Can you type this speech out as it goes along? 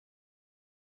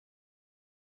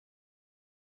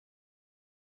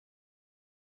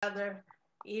together,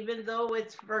 even though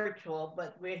it's virtual,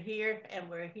 but we're here and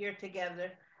we're here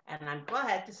together. And I'm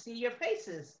glad to see your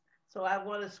faces. So I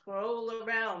want to scroll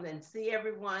around and see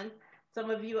everyone. Some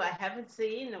of you I haven't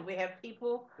seen, and we have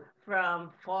people from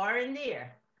far and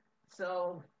near.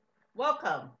 So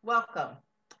welcome, welcome.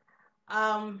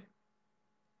 Um,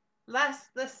 let's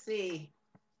see.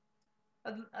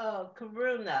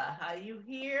 Karuna, are you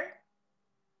here?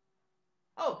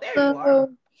 Oh, there you are. Hello.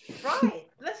 Right.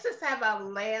 Let's just have a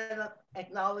land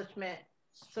acknowledgement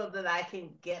so that I can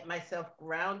get myself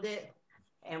grounded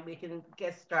and we can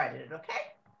get started, okay?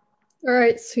 All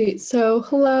right, sweet. So,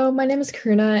 hello, my name is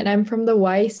Karuna, and I'm from the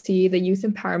YC, the Youth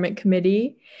Empowerment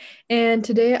Committee. And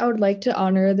today I would like to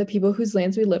honor the people whose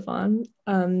lands we live on,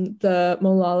 the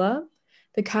Molala,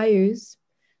 the Cayuse,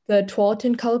 the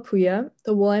Tualatin Kalapuya,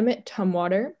 the Willamette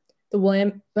Tumwater, the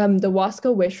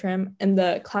Wasco Wishram, and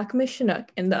the Clackamas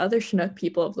Chinook, and the other Chinook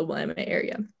people of the Willamette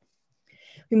area.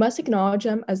 We must acknowledge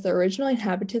them as the original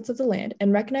inhabitants of the land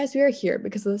and recognize we are here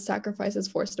because of the sacrifices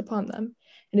forced upon them.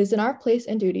 It is in our place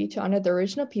and duty to honor the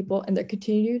original people and their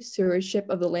continued stewardship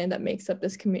of the land that makes up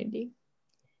this community.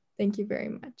 Thank you very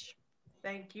much.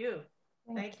 Thank you.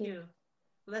 Thank Thank you. you.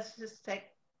 Let's just take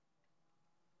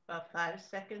about 5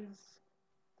 seconds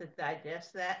to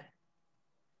digest that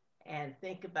and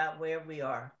think about where we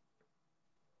are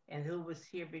and who was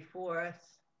here before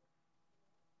us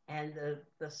and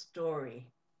the story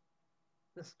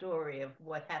of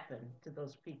what happened to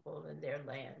those people in their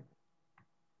land.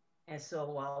 And so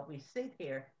while we sit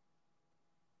here,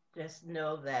 just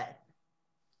know that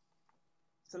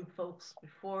some folks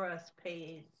before us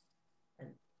paid a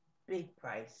big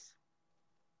price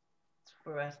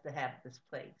for us to have this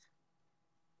place.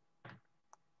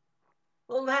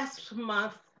 Well, last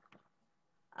month,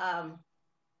 um,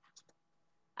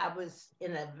 I was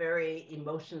in a very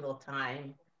emotional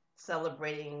time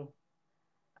celebrating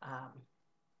um,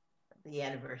 the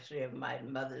anniversary of my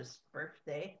mother's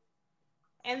birthday.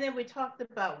 And then we talked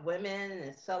about women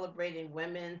and celebrating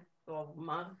women for a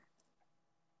month.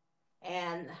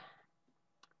 And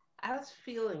I was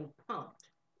feeling pumped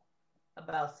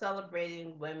about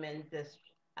celebrating women. Just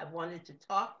I wanted to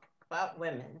talk about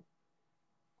women.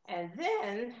 And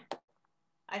then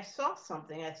I saw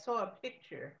something. I saw a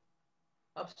picture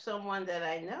of someone that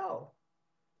I know.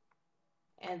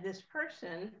 And this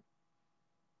person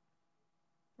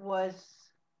was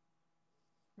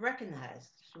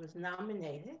recognized. She was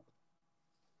nominated.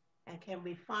 And can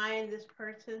we find this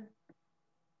person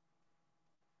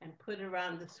and put her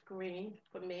on the screen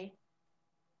for me?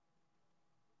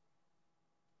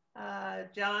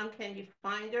 John, can you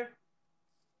find her?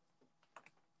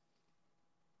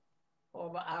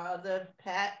 Or our other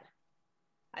Pat?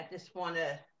 I just want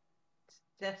to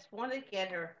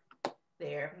get her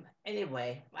there.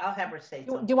 Anyway, I'll have her say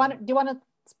Do you something. want to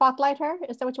spotlight her?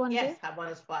 Is that what you want to Yes, do? I want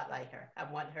to spotlight her. I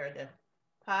want her to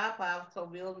pop out so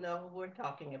we'll know who we're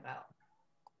talking about.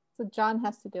 So John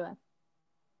has to do it.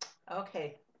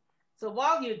 Okay. So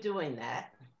while you're doing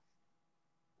that,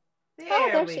 Oh,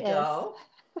 there there we she is. go.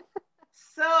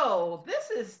 So this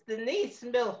is Denise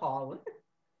Milholland,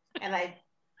 and I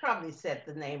probably said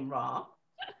the name wrong,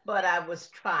 but I was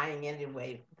trying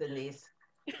anyway, Denise.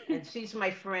 And she's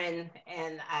my friend,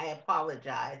 and I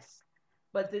apologize.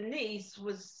 But Denise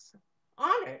was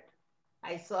honored.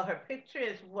 I saw her picture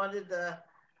as one of the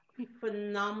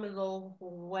phenomenal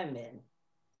women.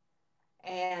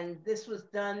 And this was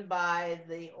done by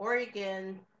the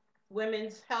Oregon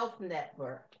Women's Health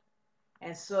Network.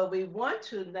 And so we want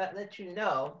to let you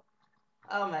know,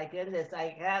 oh my goodness,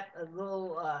 I got a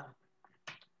little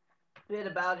bit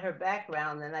about her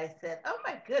background, and I said, oh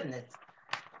my goodness,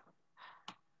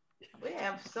 we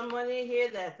have someone in here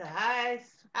that's a high.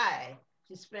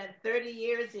 She spent 30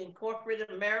 years in corporate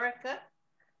America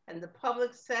and the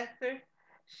public sector.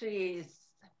 She's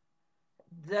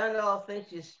done all things.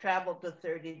 She's traveled to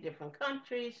 30 different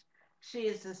countries. She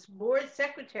is the board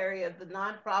secretary of the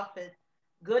nonprofit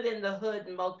Good in the Hood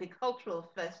Multicultural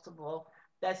Festival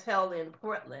that's held in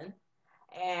Portland.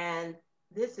 And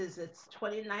this is its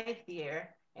 29th year,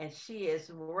 and she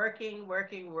is working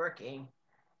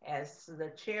as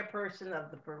the chairperson of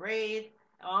the parade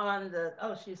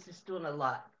she's just doing a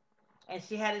lot. And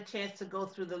she had a chance to go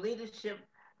through the leadership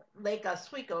Lake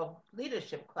Oswego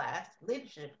leadership class,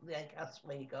 leadership Lake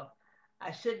Oswego.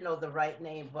 I should know the right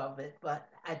name of it, but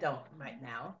I don't right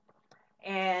now.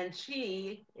 And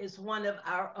she is one of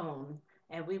our own.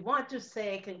 And we want to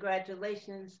say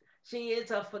congratulations. She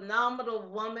is a phenomenal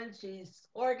woman. She's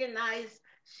organized.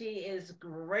 She is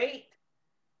great.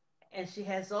 And she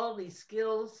has all these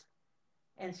skills.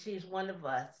 And she's one of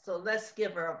us. So let's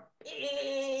give her a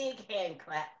big hand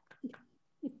clap.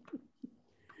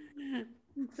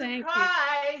 Thank you.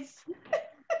 Surprise!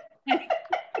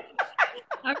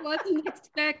 I wasn't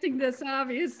expecting this,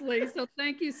 obviously, so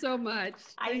thank you so much.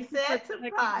 I Thank you for said surprise.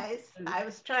 recognition. I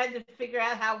was trying to figure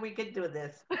out how we could do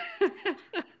this. Thank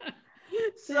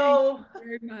So you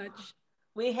very much.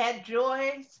 we had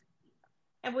joys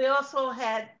and we also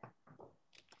had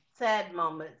sad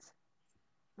moments.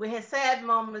 We had sad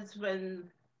moments when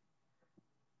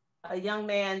a young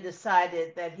man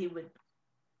decided that he would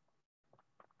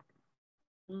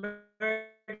murder,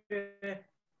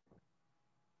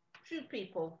 shoot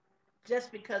people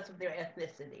just because of their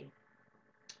ethnicity,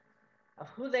 of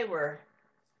who they were.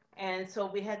 And so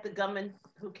we had the gunman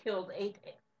who killed 8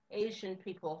 Asian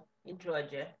people in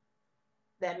Georgia.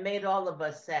 That made all of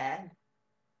us sad.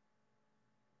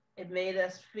 It made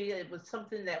us feel it was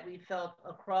something that we felt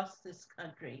across this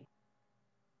country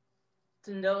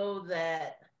to know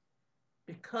that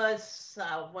because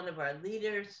one of our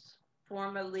leaders,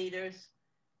 former leaders,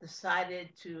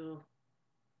 decided to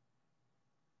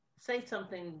say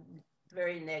something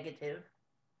very negative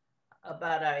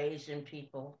about our Asian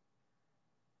people,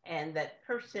 and that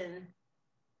person,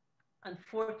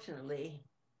 unfortunately,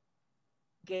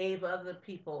 gave other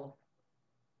people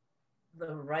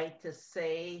the right to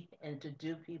say and to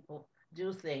do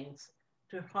things,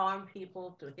 to harm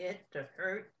people, to hit, to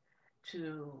hurt,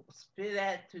 to spit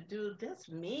at, to do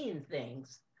just mean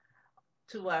things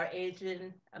to our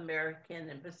Asian American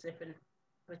and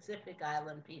Pacific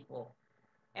Island people.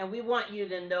 And we want you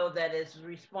to know that as we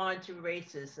respond to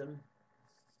racism,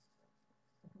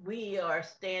 we are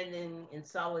standing in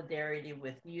solidarity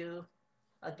with you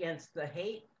against the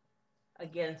hate,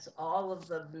 against all of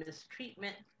the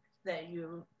mistreatment that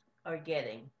you are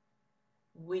getting.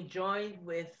 We joined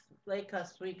with Lake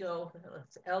Oswego,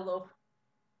 LO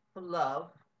for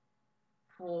Love,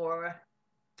 for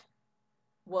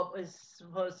what was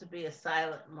supposed to be a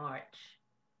silent march,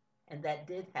 and that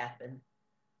did happen.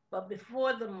 But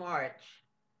before the march,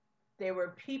 there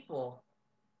were people,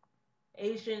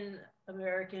 Asian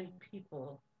American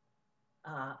people,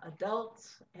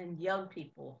 adults and young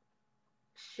people,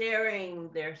 sharing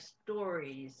their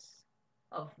stories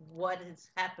of what has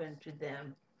happened to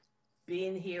them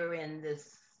being here in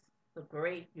the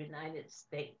great United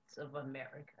States of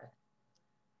America.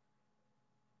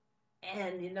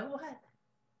 And you know what?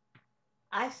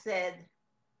 I said,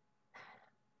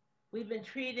 we've been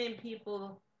treating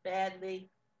people badly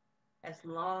as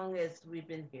long as we've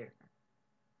been here.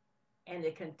 And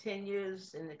it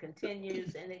continues and it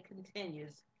continues and it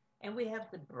continues. And we have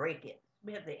to break it.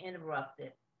 We have to interrupt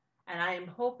it. And I am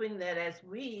hoping that as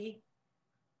we,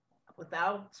 with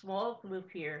our small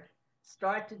group here,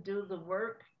 start to do the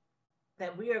work,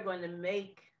 that we are going to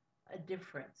make a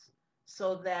difference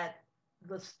so that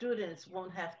the students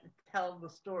won't have to tell the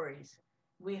stories.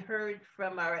 We heard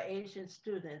from our Asian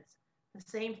students the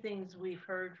same things we've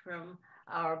heard from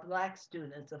our Black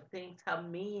students of things, how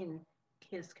mean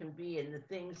kids can be and the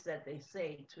things that they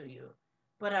say to you.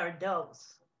 But our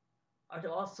adults are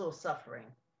also suffering.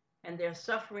 And they're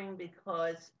suffering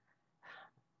because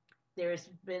there's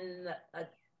been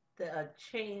a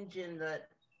change in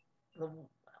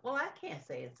well, I can't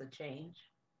say it's a change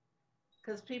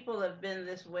because people have been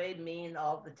this way mean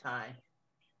all the time,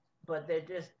 but they're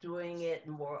just doing it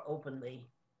more openly.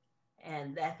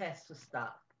 And that has to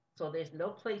stop. So there's no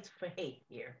place for hate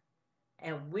here.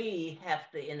 And we have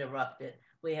to interrupt it.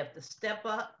 We have to step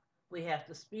up. We have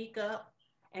to speak up.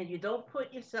 And you don't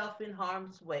put yourself in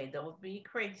harm's way. Don't be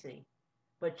crazy.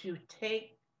 But you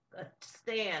take a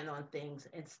stand on things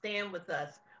and stand with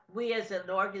us. We as an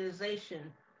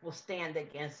organization will stand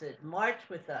against it. March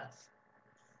with us.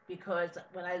 Because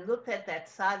when I looked at that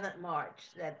silent march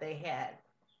that they had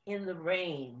in the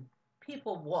rain,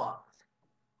 people walked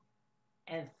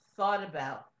and thought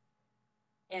about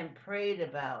and prayed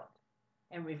about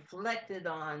and reflected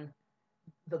on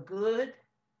the good,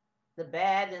 the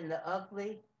bad, and the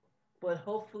ugly, but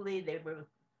hopefully they were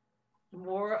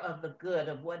more of the good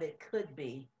of what it could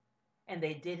be, and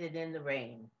they did it in the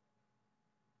rain.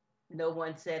 No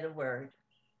one said a word.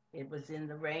 It was in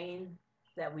the rain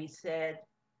that we said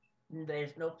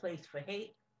there's no place for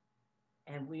hate,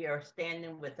 and we are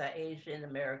standing with our Asian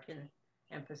American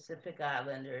and Pacific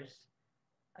Islanders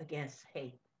against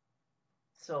hate.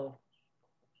 So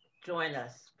join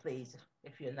us, please,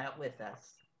 if you're not with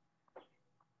us.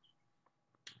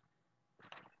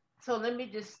 So let me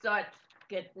just start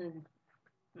getting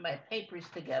my papers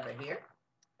together here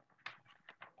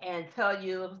and tell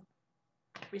you,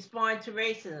 respond to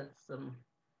racism.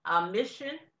 Our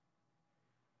mission,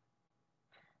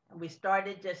 and we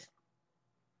started just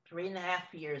 3.5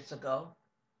 years ago,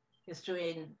 is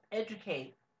to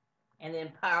educate and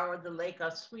empower the Lake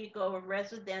Oswego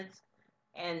residents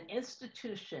and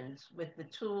institutions with the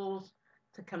tools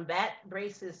to combat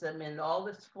racism in all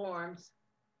its forms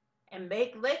and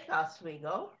make Lake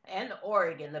Oswego and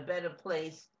Oregon a better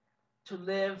place to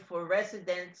live for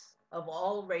residents of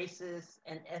all races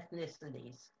and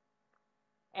ethnicities.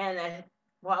 And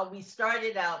while we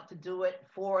started out to do it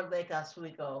for Lake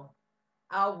Oswego,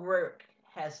 our work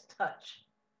has touched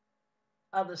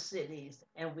other cities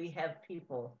and we have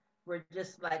people. We're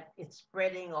just like it's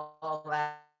spreading all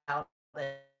out.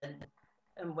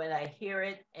 And when I hear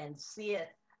it and see it,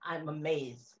 I'm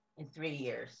amazed in 3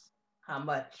 years how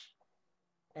much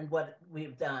and what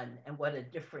we've done and what a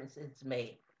difference it's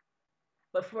made.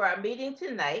 But for our meeting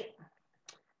tonight,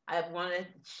 I want to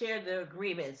share the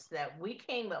agreements that we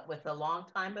came up with a long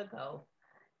time ago,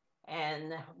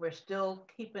 and we're still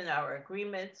keeping our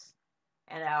agreements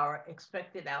and our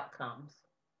expected outcomes.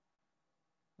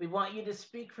 We want you to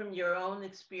speak from your own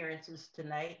experiences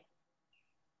tonight.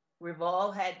 We've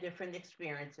all had different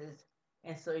experiences,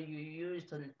 and so you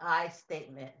used an I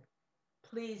statement.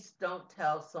 Please don't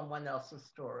tell someone else's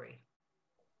story.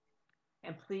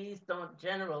 And please don't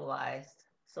generalize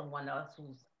someone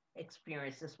else's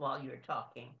experiences while you're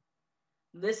talking.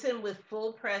 Listen with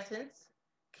full presence,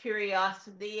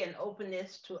 curiosity, and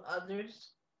openness to others'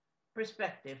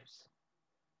 perspectives.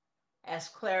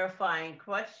 Ask clarifying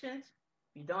questions.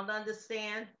 If you don't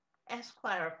understand, ask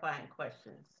clarifying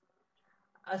questions.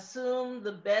 Assume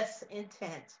the best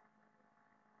intent,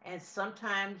 and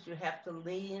sometimes you have to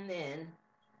lean in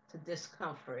to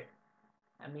discomfort.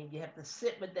 I mean, you have to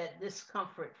sit with that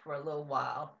discomfort for a little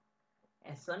while.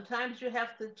 And sometimes you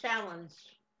have to challenge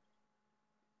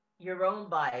your own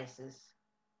biases.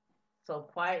 So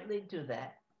quietly do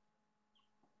that.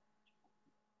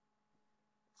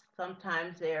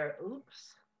 Sometimes there are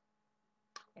oops,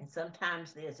 and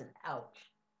sometimes there's an ouch.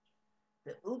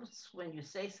 The oops, when you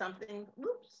say something,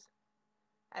 oops,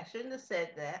 I shouldn't have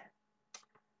said that.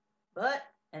 But,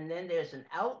 and then there's an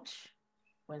ouch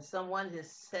when someone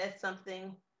has said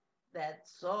something that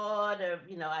sort of,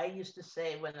 I used to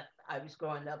say when I was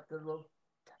growing up, the little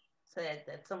said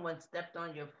that someone stepped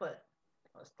on your foot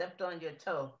or stepped on your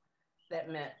toe. That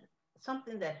meant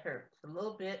something that hurts a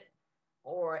little bit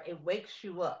or it wakes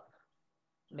you up,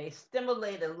 may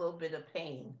stimulate a little bit of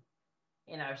pain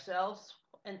in ourselves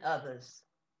and others.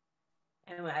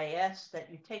 And I ask that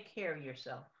you take care of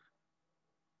yourself.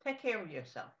 Take care of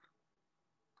yourself.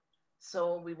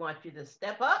 So we want you to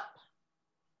step up,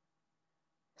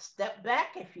 step back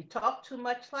if you talk too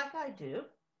much like I do,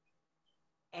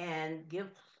 and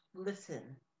listen.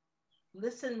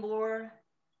 Listen more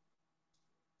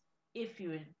if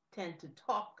you tend to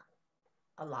talk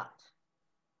a lot.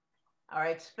 Our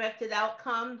expected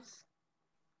outcomes,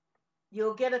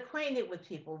 you'll get acquainted with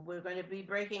people. We're going to be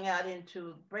breaking out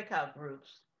into breakout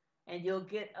groups, and you'll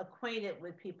get acquainted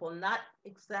with people, not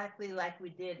exactly like we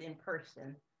did in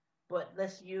person, but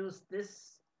let's use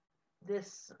this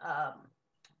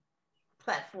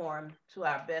platform to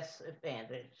our best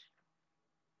advantage.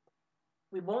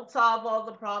 We won't solve all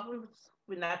the problems.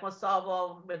 We're not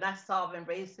solving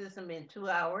racism in 2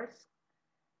 hours.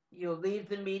 You'll leave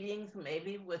the meetings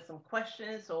maybe with some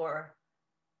questions, or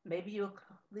maybe you'll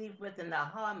leave with an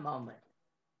aha moment.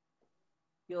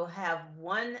 You'll have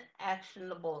one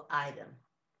actionable item,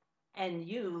 and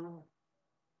you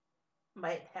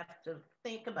might have to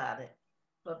think about it.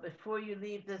 But before you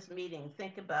leave this meeting,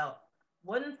 think about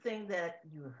one thing that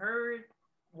you heard,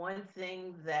 one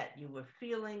thing that you were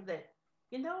feeling that,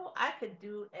 I could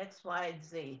do X, Y, and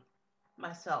Z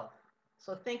myself.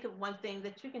 So think of one thing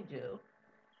that you can do,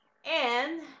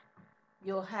 and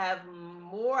you'll have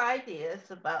more ideas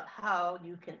about how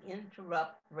you can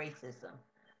interrupt racism.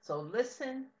 So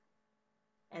listen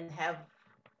and have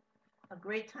a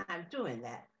great time doing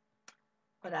that.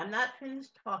 But I'm not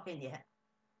finished talking yet.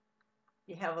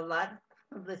 You have a lot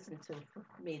to listen to from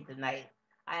me tonight.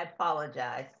 I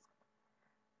apologize.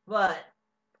 But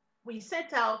we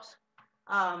sent out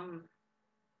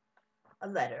a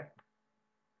letter,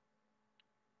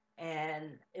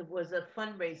 and it was a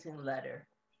fundraising letter.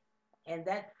 And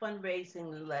that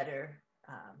fundraising letter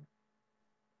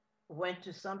went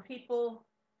to some people,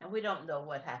 and we don't know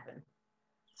what happened.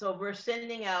 So we're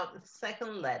sending out the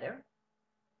second letter,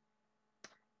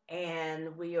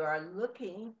 and we are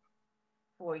looking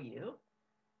for you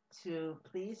to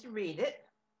please read it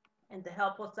and to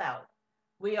help us out.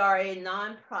 We are a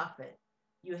nonprofit.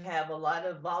 You have a lot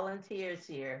of volunteers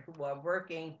here who are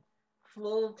working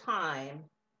full time,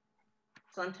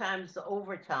 sometimes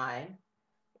overtime,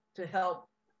 to help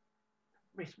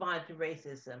respond to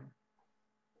racism.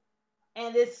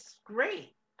 And it's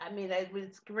great. I mean,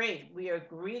 it's great. We are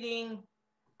greeting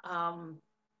um,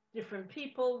 different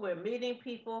people, we're meeting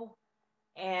people,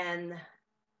 and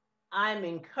I'm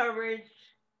encouraged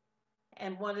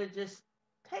and want to just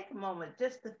take a moment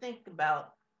just to think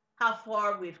about how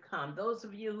far we've come. Those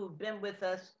of you who've been with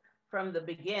us from the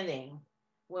beginning,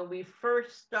 when we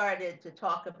first started to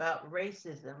talk about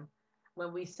racism,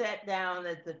 when we sat down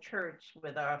at the church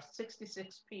with our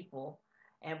 66 people,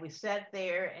 and we sat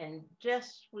there and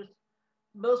just was,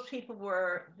 most people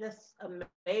were just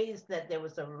amazed that there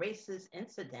was a racist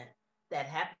incident that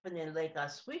happened in Lake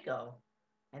Oswego.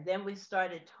 And then we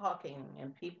started talking,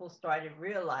 and people started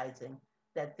realizing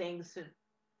that things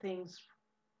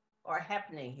are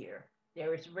happening here.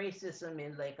 There is racism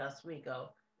in Lake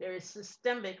Oswego. There is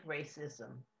systemic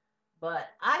racism. But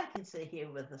I can sit here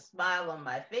with a smile on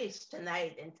my face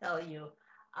tonight and tell you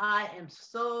I am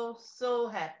so, so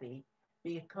happy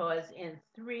because in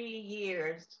 3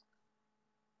 years,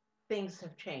 things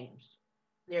have changed.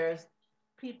 There's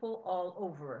people all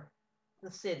over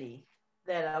the city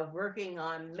that are working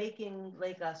on making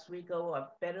Lake Oswego a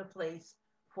better place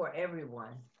for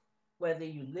everyone, whether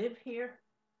you live here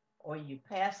or you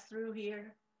pass through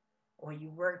here or you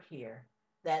work here,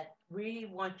 that we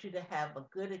want you to have a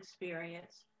good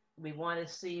experience. We want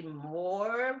to see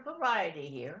more variety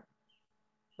here,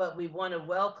 but we want to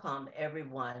welcome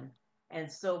everyone.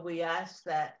 And so we ask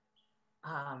that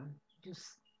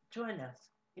just join us.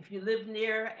 If you live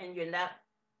near and you're not,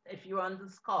 if you're on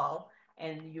this call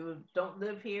and you don't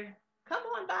live here, come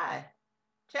on by,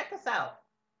 check us out.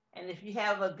 And if you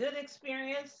have a good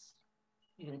experience,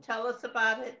 you can tell us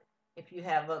about it. If you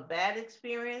have a bad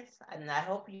experience, and I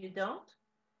hope you don't,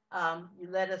 you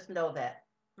let us know that.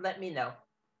 Let me know.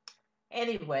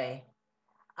 Anyway,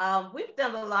 we've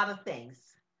done a lot of things.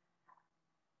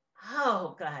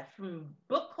 Oh, God, from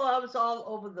book clubs all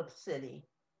over the city,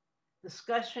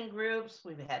 discussion groups,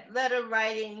 we've had letter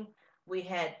writing, we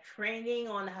had training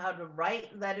on how to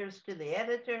write letters to the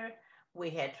editor. We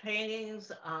had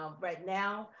trainings. Right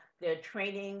now, there are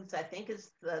trainings, I think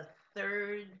it's the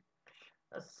third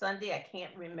Sunday, I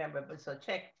can't remember, but so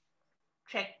check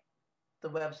the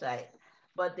website.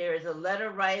 But there is a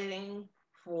letter writing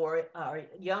for our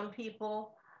young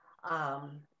people.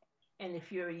 Um, and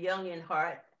if you're young in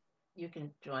heart, you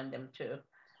can join them too.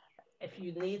 If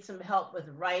you need some help with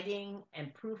writing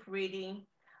and proofreading,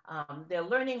 they're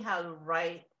learning how to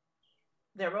write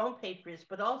their own papers,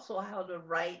 but also how to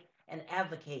write and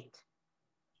advocate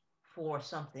for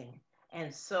something.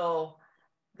 And so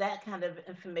that kind of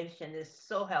information is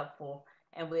so helpful.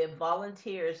 And we have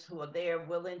volunteers who are there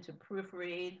willing to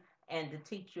proofread and to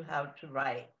teach you how to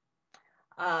write.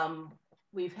 Um,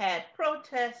 we've had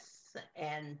protests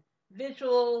and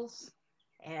visuals,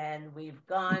 and we've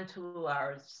gone to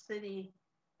our city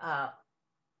uh,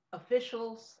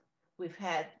 officials. We've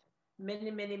had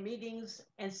many, many meetings,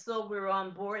 and so we're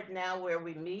on board now where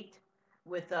we meet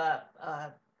with the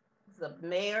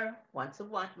mayor once a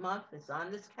month. It's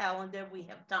on this calendar. We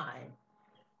have time.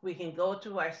 We can go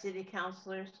to our city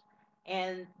councilors,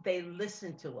 and they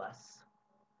listen to us.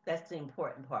 That's the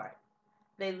important part.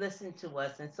 They listen to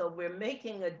us, and so we're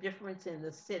making a difference in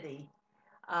the city.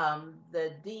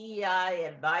 The DEI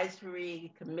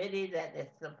advisory committee, that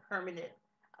is a permanent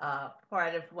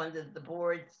part of one of the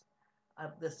boards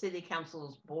of the city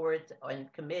council's boards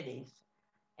and committees,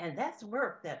 and that's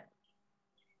work that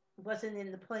wasn't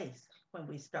in the place when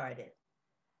we started.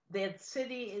 The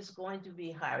city is going to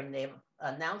be hiring. They've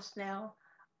announced now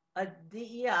a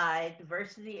DEI,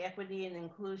 diversity, equity, and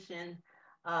inclusion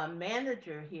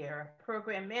manager here,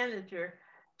 program manager,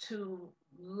 to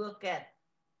look at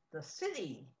the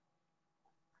city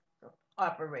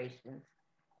operations,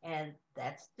 and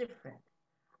that's different.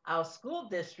 Our school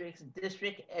districts,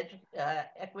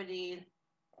 equity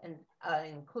and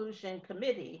inclusion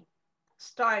committee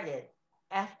started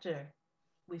after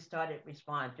we started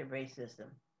responding to racism.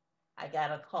 I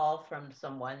got a call from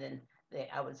someone, and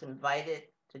I was invited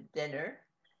to dinner,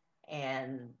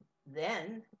 and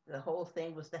then the whole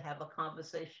thing was to have a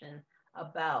conversation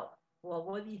about, well,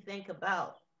 what do you think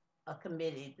about a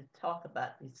committee to talk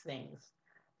about these things?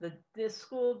 This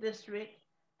school district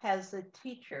has a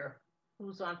teacher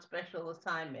who's on special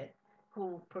assignment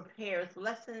who prepares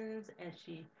lessons, and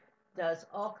she does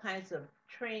all kinds of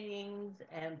trainings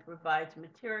and provides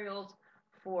materials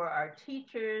for our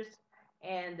teachers.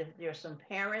 And if there's some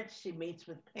parents, she meets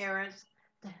with parents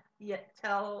to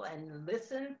tell and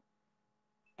listen,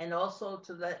 and also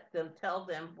to let them tell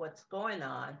them what's going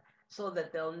on so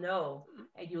that they'll know,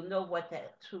 and you'll know what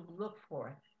to look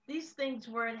for. These things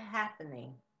weren't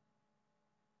happening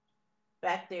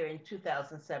back there in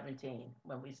 2017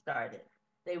 when we started.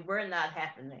 They were not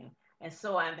happening. And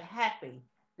so I'm happy.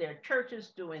 There are churches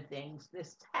doing things.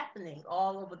 This happening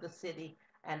all over the city,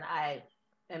 and I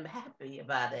am happy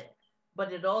about it.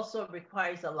 But it also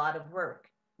requires a lot of work.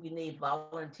 We need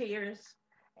volunteers,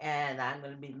 and I'm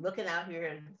going to be looking out here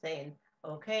and saying,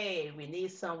 okay, we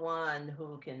need someone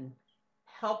who can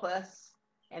help us.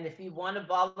 And if you want to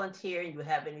volunteer and you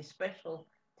have any special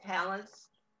talents,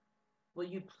 will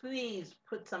you please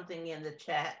put something in the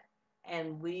chat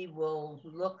and we will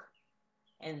look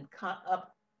and cut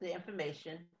up the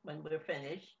information when we're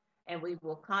finished, and we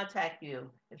will contact you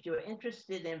if you're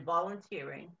interested in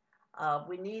volunteering.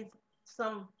 We need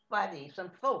somebody,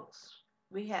 some folks.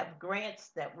 We have grants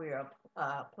that we're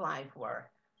applying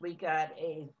for. We got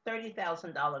a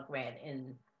 $30,000 grant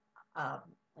uh,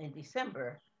 in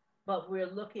December, but we're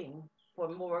looking for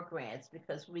more grants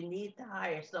because we need to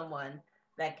hire someone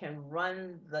that can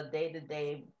run the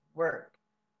day-to-day work.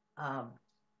 Um,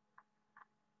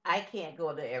 I can't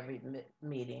go to every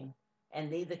meeting,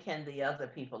 and neither can the other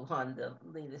people on the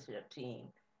leadership team.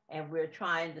 And we're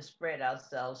trying to spread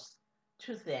ourselves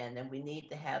too thin, and we need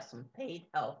to have some paid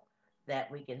help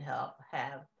that we can help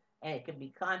have. And it can be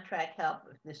contract help.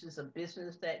 If this is a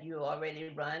business that you already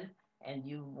run and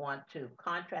you want to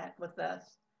contract with us,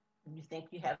 you think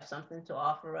you have something to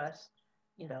offer us,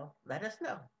 let us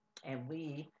know. And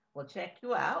we will check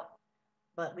you out,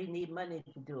 but we need money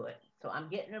to do it. So I'm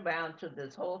getting around to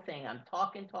this whole thing. I'm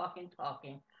talking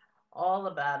all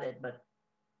about it, but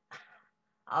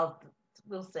I'll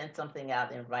we'll send something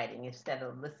out in writing instead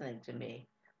of listening to me.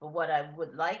 But what I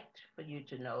would like for you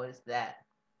to know is that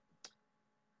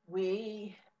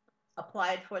we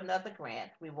applied for another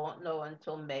grant. We won't know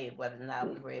until May whether or not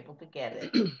we were able to get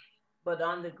it. But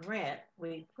on the grant,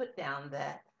 we put down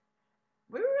that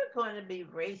we were going to be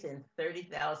raising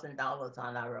 $30,000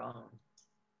 on our own.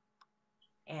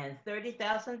 And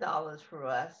 $30,000 for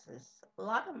us is a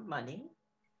lot of money.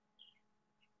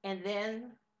 And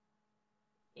then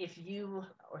if you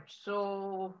are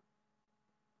so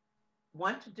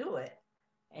want to do it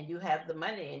and you have the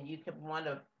money and you can want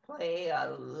to play a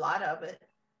lot of it,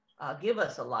 give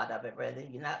us a lot of it, rather.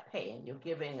 You're not paying, you're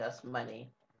giving us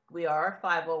money. We are a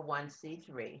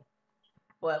 501c3,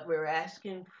 but we're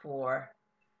asking for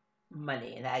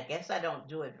money. And I guess I don't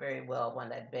do it very well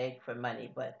when I beg for money,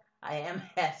 but I am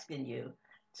asking you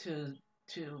to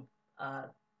to uh,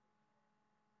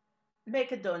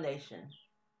 make a donation.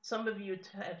 Some of you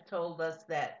have told us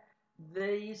that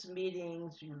these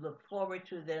meetings, you look forward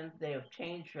to them, they have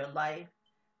changed your life.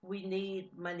 We need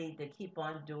money to keep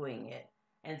on doing it.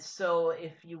 And so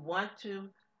if you want to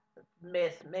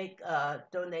make a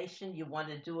donation, you want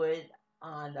to do it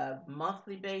on a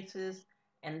monthly basis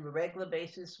and a regular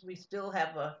basis, we still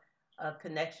have a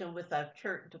connection with our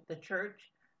church,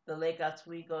 the Lake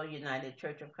Oswego United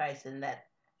Church of Christ, and that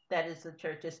is the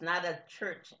church. It's not a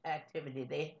church activity.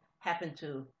 They happen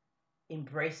to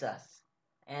embrace us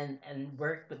and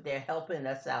work, but they're helping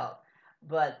us out.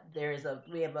 But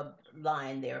we have a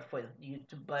line there for you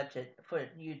to budget, for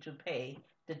you to pay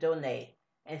to donate.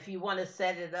 And if you want to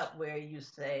set it up where you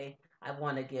say, I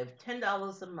want to give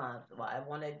 $10 a month, or I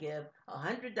want to give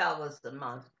 $100 a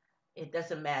month, it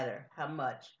doesn't matter how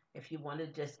much. If you want to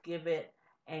just give it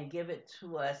and give it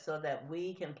to us so that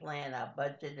we can plan our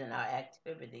budget and our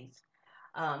activities.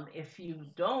 If you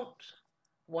don't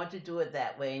want to do it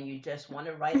that way and you just want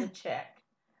to write a check,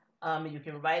 you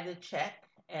can write a check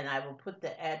and I will put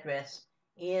the address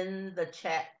in the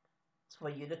chat for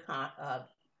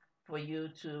you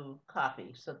to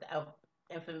copy. So the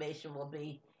information will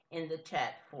be in the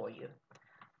chat for you.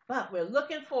 But we're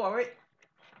looking forward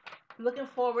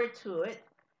to it,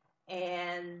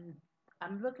 and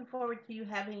I'm looking forward to you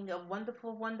having a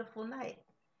wonderful, wonderful night.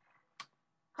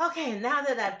 Okay, now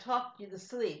that I've talked you to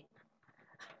sleep,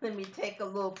 let me take a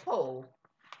little poll.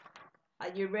 Are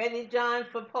you ready, John,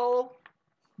 for poll?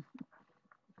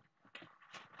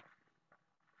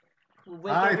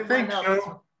 We'll I think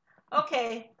so.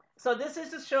 Okay, so this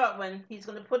is a short one. He's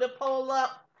going to put a poll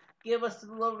up, give us a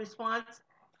little response,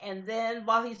 and then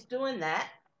while he's doing that,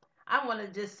 I want to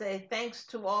just say thanks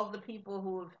to all the people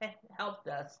who have helped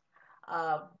us.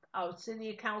 Our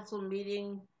city council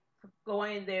meeting,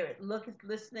 going there,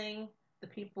 listening, the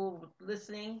people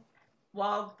listening.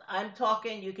 While I'm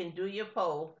talking, you can do your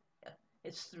poll.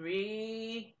 It's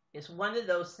one of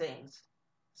those things.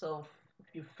 So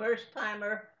if you're first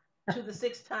timer, 2 to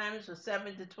 6 times or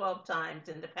 7 to 12 times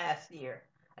in the past year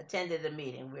attended a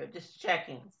meeting. We're just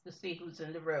checking to see who's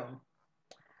in the room.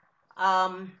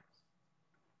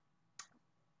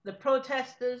 The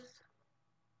protesters,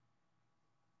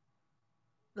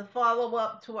 the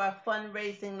follow-up to our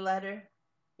fundraising letter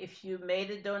If you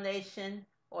made a donation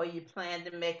or you plan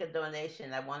to make a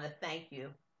donation, I want to thank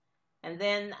you. And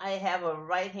then I have a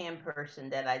right-hand person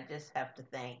that I just have to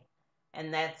thank,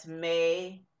 and that's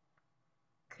May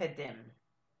Kadim.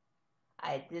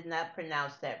 I did not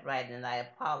pronounce that right, and I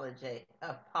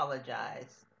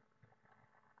apologize,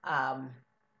 um,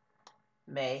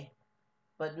 May.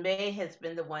 But May has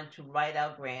been the one to write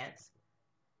out grants,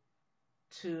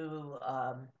 to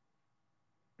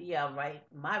be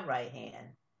my right hand,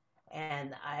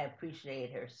 and I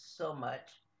appreciate her so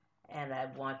much, and I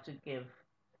want to give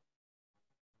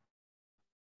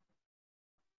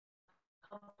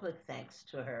public thanks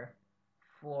to her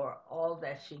for all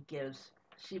that she gives.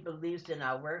 She believes in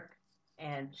our work,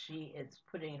 and she is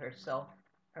putting herself,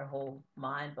 her whole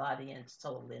mind, body, and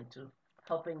soul into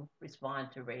helping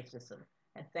respond to racism.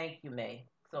 And thank you, May,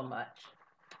 so much.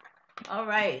 All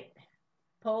right,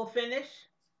 poll finish.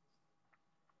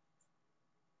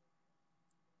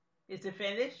 Is it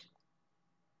finished?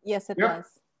 Yes, it Yep.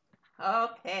 was.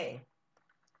 Okay.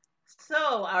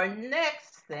 So our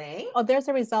next thing. Oh, there's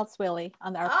the results, Willie,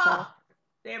 on our poll.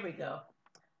 There we go.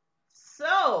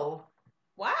 So,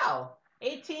 wow,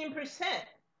 18%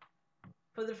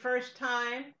 for the first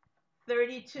time,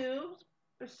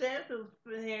 32% who've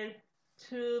been here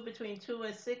between 2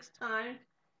 and 6 times,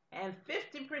 and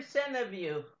 50% of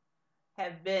you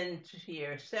have been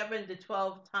here 7 to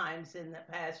 12 times in the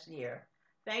past year.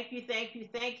 Thank you, thank you,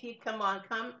 thank you. Keep on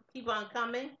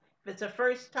coming. If it's a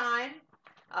first time,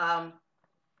 come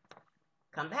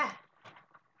back.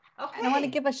 Okay. And I want to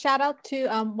give a shout out to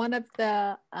one of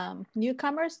the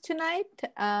newcomers tonight.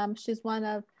 She's one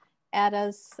of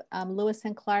Ada's Lewis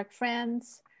and Clark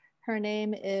friends. Her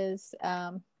name is,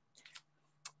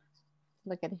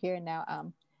 look at here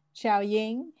now, Xiao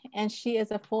Ying, and she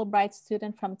is a Fulbright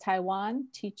student from Taiwan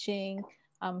teaching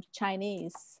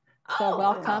Chinese. So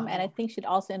welcome, and I think she'd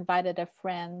also invited a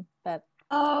friend that.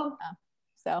 Oh.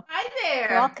 So. Hi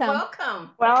there. Welcome. Welcome.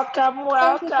 Welcome.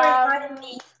 Welcome. Thank you for inviting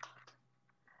me.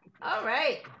 All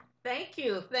right. Thank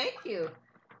you. Thank you.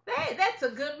 Hey, that's a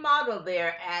good model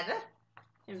there, Ada.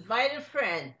 Invite a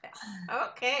friend.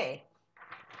 Okay.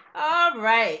 All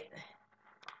right.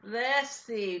 Let's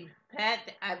see.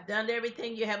 Pat, I've done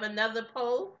everything. You have another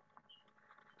poll?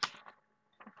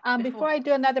 Before I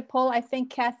do another poll, I think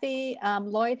Kathy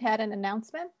Lloyd had an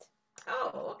announcement.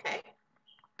 Oh, okay.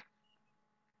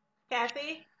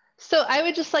 Kathy? So I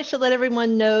would just like to let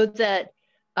everyone know that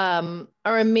our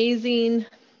amazing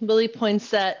Willie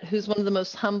Poinsett, who's one of the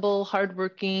most humble,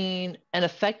 hardworking, and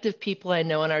effective people I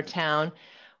know in our town,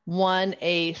 won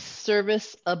a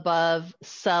Service Above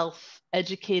Self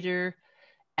Educator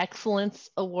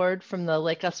Excellence Award from the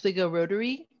Lake Oswego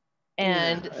Rotary.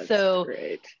 And so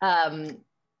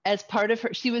as part of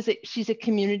her, she's a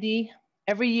community.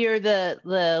 Every year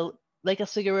the Lake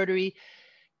Oswego Rotary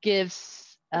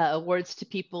gives awards to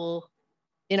people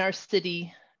in our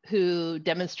city who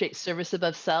demonstrate service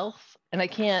above self. And I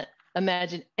can't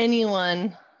imagine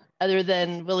anyone other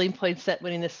than Willie Poinsett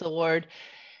winning this award.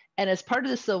 And as part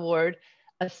of this award,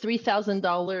 a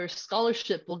 $3,000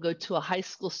 scholarship will go to a high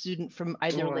school student from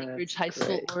either Lake Ridge High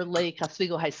School or Lake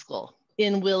Oswego High School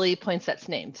in Willie Poinsett's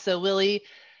name. So Willie,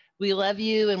 we love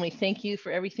you and we thank you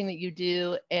for everything that you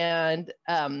do. And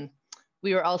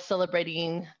we are all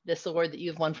celebrating this award that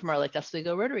you've won from our Lake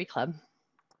Oswego Rotary Club.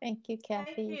 Thank you,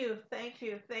 Kathy. Thank you, thank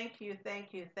you, thank you,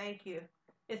 thank you, thank you.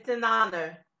 It's an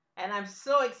honor, and I'm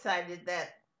so excited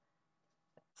that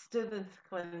students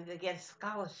when they get a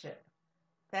scholarship.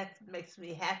 That makes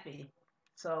me happy.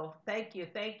 So thank you,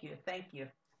 thank you, thank you.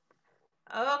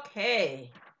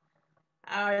 Okay,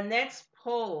 our next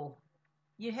poll.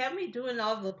 You have me doing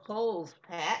all the polls,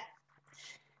 Pat.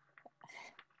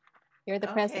 You're the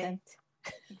president.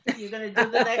 You're going to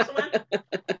do the next one?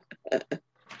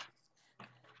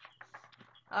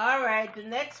 All right, the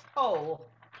next poll.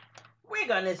 We're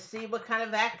going to see what kind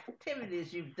of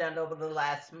activities you've done over the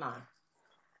last month.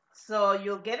 So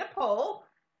you'll get a poll,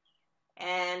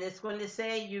 and it's going to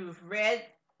say you've read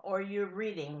or you're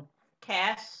reading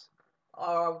Caste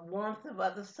or Warmth of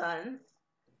Other Suns.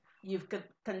 You've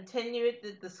continued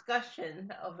the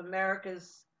discussion of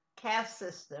America's caste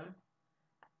system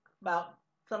about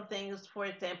some things, for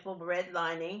example,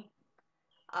 redlining.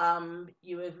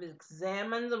 You have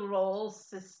examined the role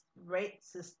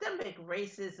systemic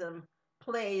racism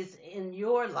plays in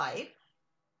your life.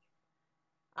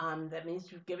 That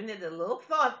means you've given it a little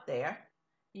thought there.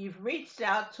 You've reached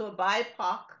out to a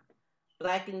BIPOC,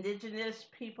 Black, Indigenous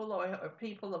people or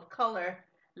people of color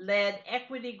led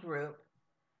equity group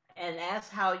and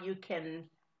asked how you can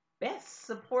best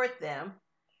support them,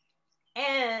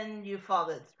 and you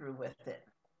followed through with it.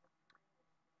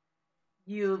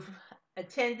 You've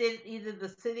attended either the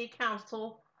city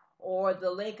council or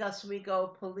the Lake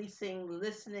Oswego policing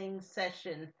listening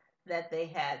session that they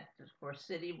had for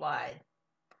citywide.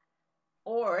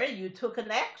 Or you took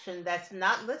an action that's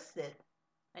not listed,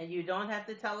 and you don't have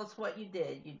to tell us what you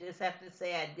did. You just have to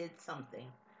say, I did something.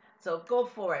 So go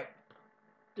for it.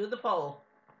 Do the poll.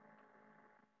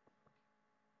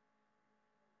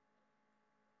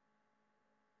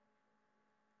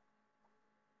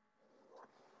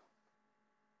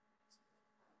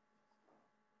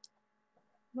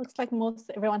 Looks like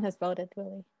most everyone has voted,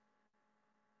 really.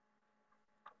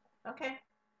 Okay.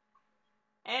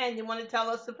 And you want to tell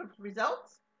us the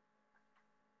results?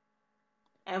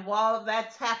 And while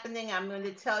that's happening, I'm going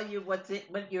to tell you what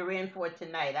you're in for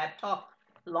tonight. I've talked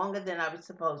longer than I was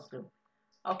supposed to.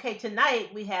 Okay,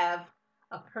 tonight we have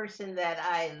a person that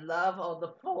I love. Oh, the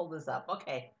poll is up.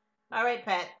 Okay. All right,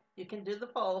 Pat, you can do the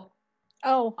poll.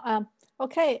 Oh,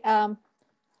 okay.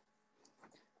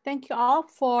 Thank you all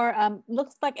for,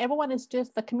 looks like everyone is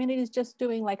just, the community is just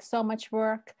doing like so much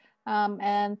work.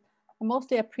 And I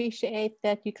mostly appreciate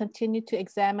that you continue to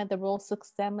examine the role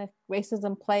systemic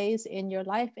racism plays in your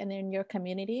life and in your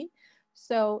community.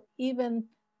 So even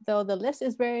though the list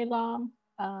is very long,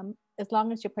 as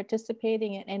long as you're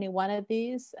participating in any one of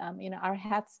these, our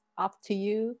hats off to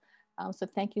you. So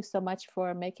thank you so much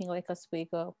for making Lake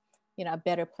Oswego, a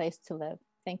better place to live.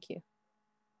 Thank you.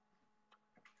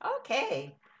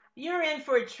 Okay. You're in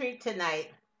for a treat tonight.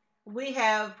 We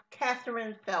have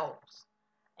Catherine Phelps.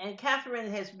 And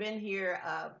Catherine has been here.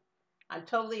 I'm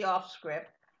totally off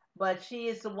script, but she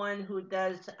is the one who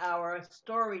does our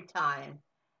story time.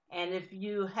 And if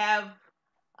you have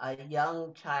a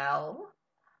young child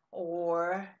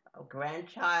or a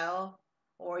grandchild,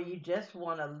 or you just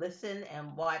want to listen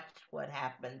and watch what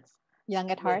happens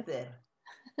Young at with heart. it,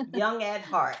 young at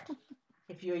heart.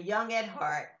 If you're young at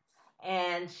heart,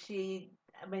 and she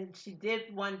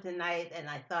did one tonight, and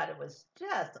I thought it was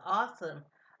just awesome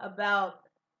about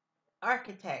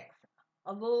architects.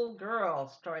 A little girl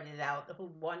started out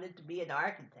who wanted to be an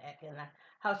architect, and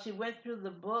how she went through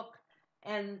the book.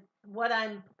 And what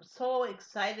I'm so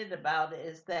excited about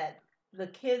is that the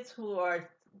kids who are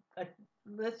uh,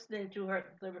 listening to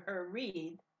her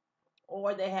read,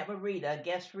 or they have a reader, a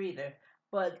guest reader,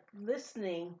 but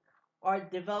listening are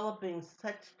developing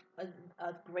such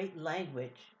a great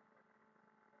language,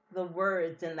 the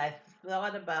words. And I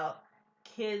thought about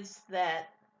kids that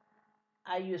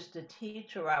I used to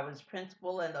teach, or I was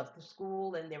principal and of the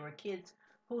school, and there were kids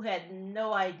who had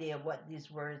no idea what these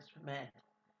words meant.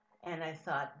 And I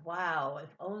thought, wow, if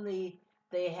only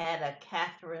they had a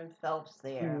Catherine Phelps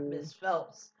there, Miss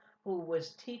Phelps, who was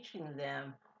teaching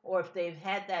them, or if they've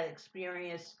had that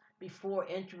experience before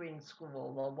entering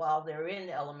school or while they're in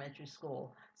elementary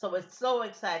school. So it's so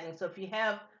exciting. So if you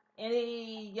have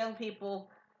any young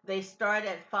people, they start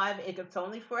at 5. It's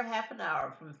only for a half an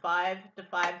hour, from 5 to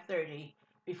 5:30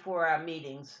 before our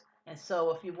meetings. And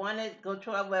so if you want to go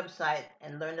to our website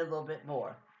and learn a little bit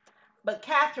more. But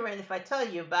Catherine, if I tell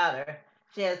you about her,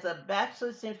 she has a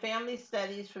bachelor's in family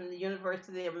studies from the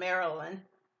University of Maryland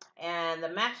and a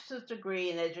master's degree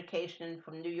in education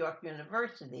from New York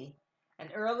University. And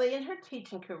early in her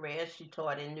teaching career, she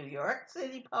taught in New York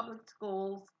City public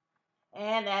schools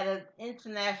and at an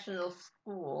international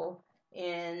school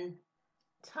in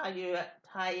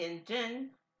Tianjin,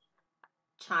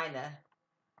 China.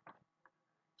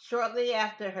 Shortly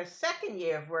after her second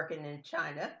year of working in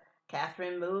China,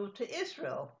 Catherine moved to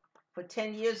Israel for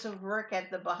 10 years of work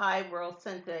at the Baha'i World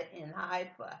Center in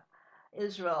Haifa,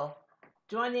 Israel,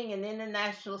 joining an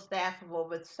international staff of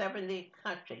over 70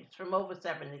 countries, from over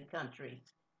 70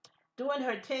 countries. During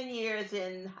her 10 years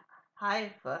in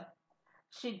Haifa,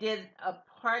 she did a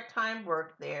part-time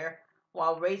work there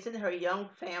while raising her young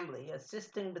family,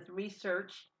 assisting with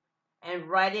research and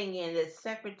writing in its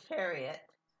secretariat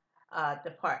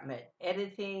department,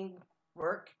 editing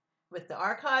work with the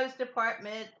archives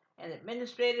department, and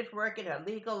administrative work in her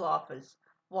legal office.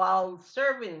 While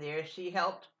serving there, she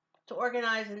helped to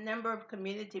organize a number of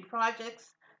community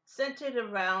projects centered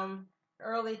around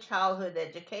early childhood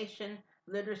education,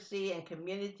 literacy, and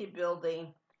community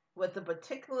building, with a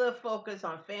particular focus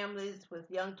on families with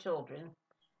young children.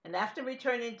 And after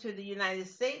returning to the United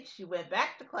States, she went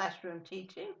back to classroom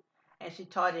teaching, and she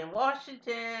taught in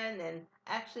Washington and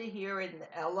actually here in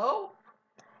LO.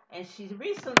 And she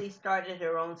recently started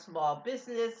her own small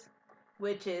business,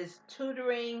 which is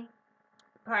tutoring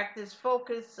practice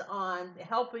focused on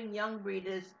helping young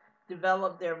readers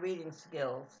develop their reading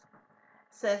skills.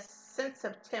 Since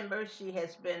September, she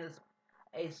has been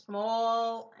a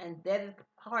small and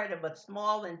part of a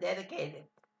small and dedicated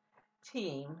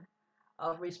team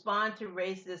of Respond to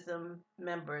Racism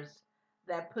members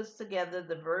that puts together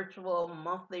the virtual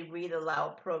monthly Read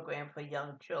Aloud program for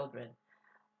young children.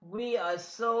 We are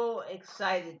so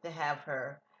excited to have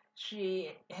her.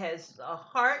 She has a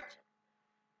heart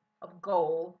of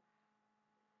gold,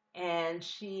 and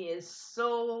she is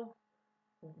so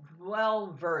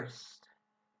well versed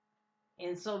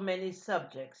in so many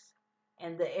subjects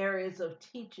and the areas of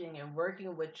teaching and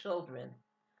working with children.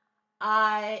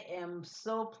 I am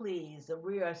so pleased that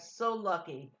we are so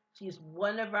lucky. She's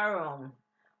one of our own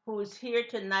who is here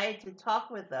tonight to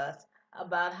talk with us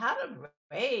about how to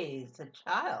raise a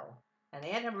child, an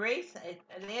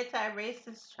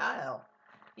anti-racist child.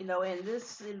 You know, in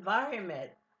this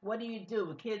environment, what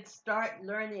do? Kids start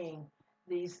learning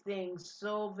these things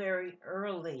so very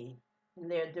early in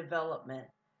their development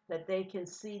that they can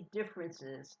see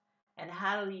differences. And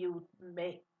how do you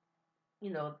make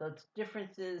those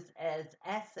differences as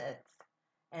assets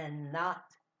and not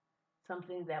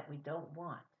something that we don't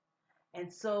want?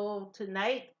 And so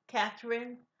tonight,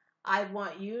 Catherine, I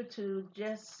want you to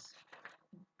just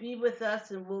be with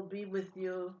us, and we'll be with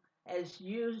you as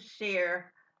you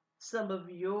share some of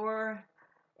your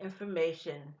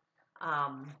information.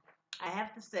 Um, I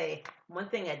have to say, one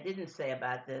thing I didn't say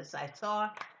about this, I saw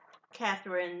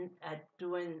Catherine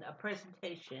doing a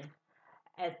presentation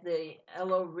at the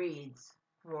LO Reads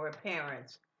for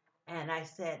parents. And I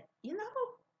said,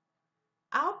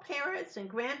 our parents and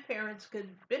grandparents could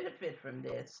benefit from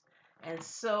this. And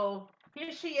so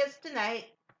here she is tonight.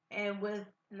 And with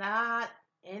not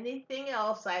anything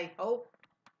else, I hope,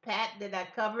 Pat, did I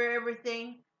cover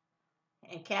everything?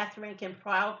 And Catherine can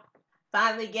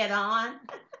finally get on.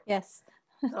 Yes.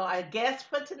 So our guest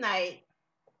for tonight,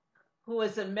 who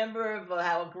is a member of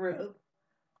our group,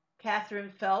 Catherine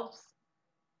Phelps,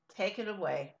 take it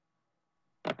away.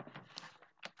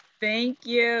 Thank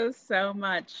you so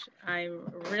much. I'm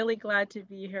really glad to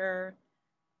be here.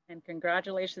 And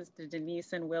congratulations to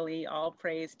Denise and Willie. All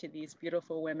praise to these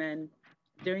beautiful women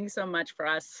doing so much for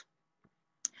us.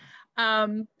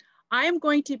 I am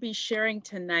going to be sharing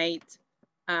tonight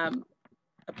a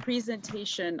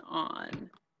presentation on,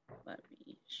 let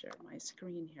me share my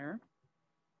screen here,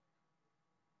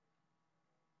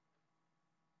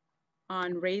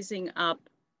 on raising up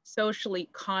socially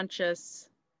conscious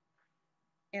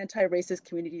anti-racist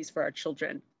communities for our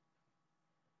children.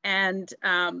 And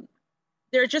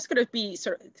there are just going to be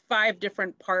sort of 5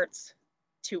 different parts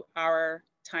to our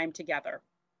time together.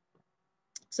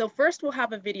 So first we'll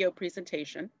have a video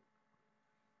presentation,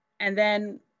 and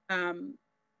then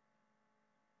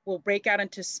we'll break out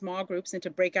into small groups, into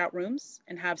breakout rooms,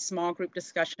 and have small group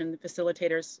discussion. The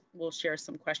facilitators will share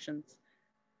some questions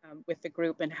with the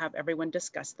group and have everyone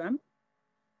discuss them.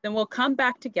 Then we'll come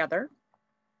back together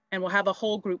and we'll have a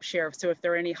whole group share. So if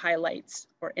there are any highlights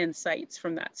or insights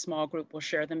from that small group, we'll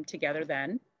share them together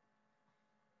then.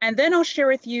 And then I'll share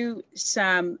with you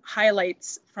some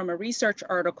highlights from a research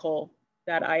article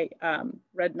that I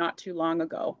read not too long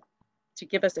ago to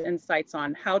give us insights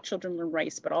on how children learn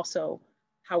race, but also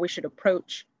how we should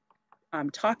approach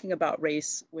talking about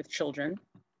race with children.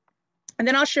 And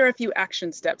then I'll share a few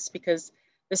action steps, because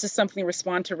this is something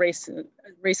Respond to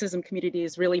Racism community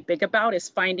is really big about, is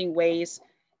finding ways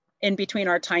in between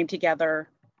our time together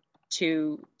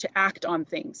to act on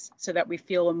things so that we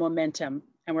feel a momentum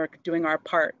and we're doing our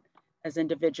part as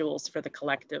individuals for the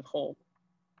collective whole.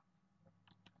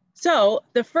 So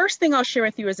the first thing I'll share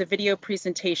with you is a video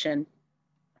presentation.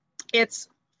 It's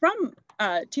from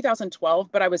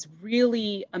 2012, but I was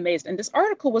really amazed. And this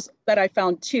article was that I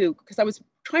found too, because I was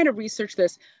trying to research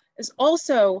this, is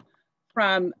also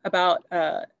from about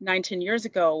 9-10 years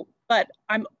ago, but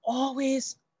I'm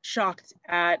always shocked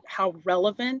at how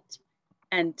relevant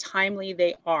and timely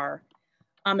they are.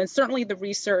 And certainly the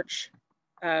research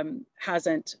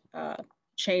hasn't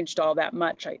changed all that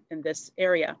much in this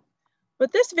area.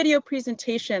 But this video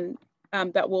presentation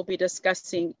that we'll be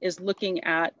discussing is looking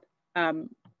at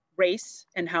race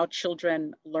and how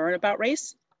children learn about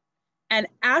race. And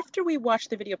after we watch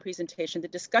the video presentation,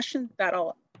 the questions that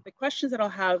I'll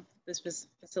have the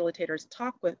facilitators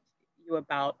talk with you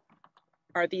about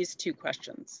are these 2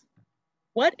 questions.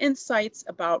 What insights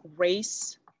about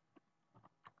race,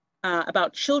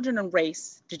 about children and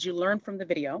race, did you learn from the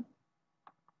video?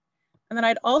 And then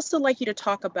I'd also like you to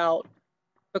talk about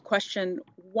the question,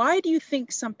 why do you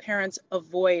think some parents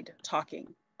avoid talking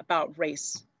about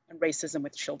race and racism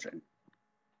with children?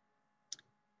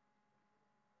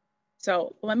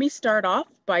 So let me start off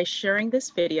by sharing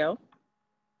this video,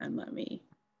 and let me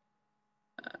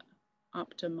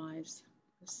optimize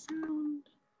the sound.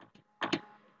 Okay.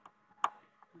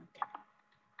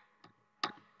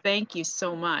 Thank you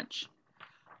so much.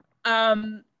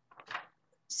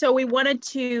 So we wanted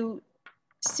to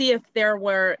see if there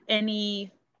were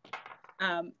anything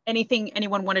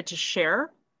anyone wanted to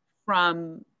share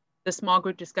from the small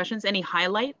group discussions, any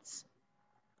highlights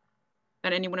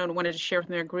that anyone wanted to share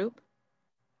from their group.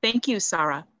 Thank you,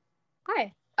 Sarah.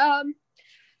 Hi.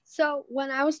 So when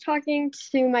I was talking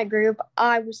to my group,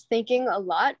 I was thinking a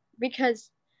lot because,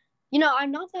 you know,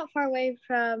 I'm not that far away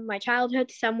from my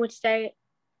childhood. Some would say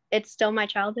it's still my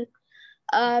childhood.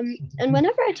 And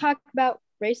whenever I talk about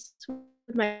race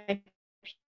with my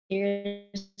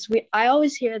peers, I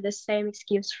always hear the same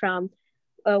excuse from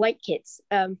white kids.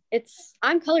 I'm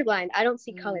colorblind. I don't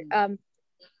see color.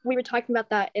 We were talking about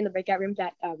that in the breakout room,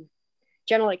 that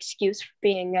general excuse for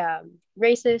being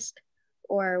racist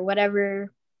or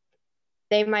whatever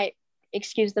they might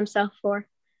excuse themselves for.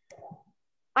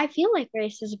 I feel like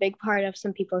race is a big part of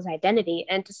some people's identity,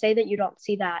 and to say that you don't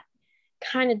see that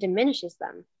kind of diminishes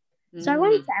them. So I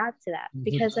wanted to add to that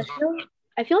because I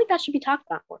feel like that should be talked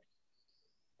about more.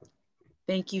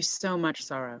 Thank you so much,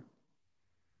 Sarah.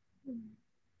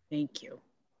 Thank you.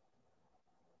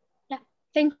 Yeah,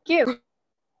 thank you.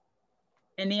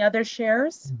 Any other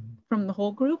shares from the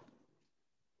whole group?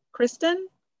 Kristen?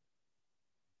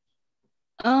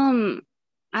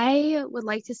 I would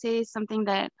like to say something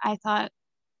that I thought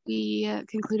we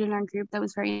concluded in our group that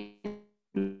was very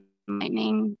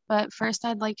enlightening, but first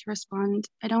I'd like to respond.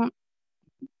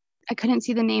 I couldn't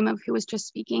see the name of who was just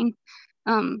speaking,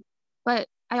 but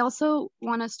I also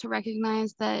want us to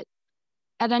recognize that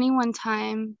at any one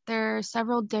time, there are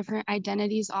several different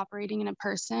identities operating in a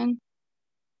person,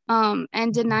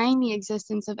 and denying the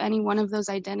existence of any one of those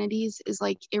identities is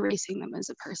like erasing them as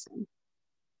a person.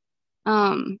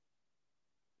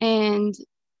 And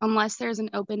unless there's an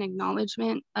open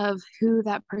acknowledgement of who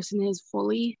that person is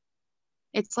fully,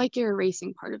 it's like you're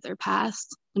erasing part of their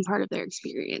past and part of their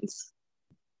experience.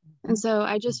 And so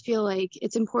I just feel like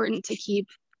it's important to keep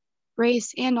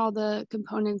race and all the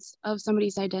components of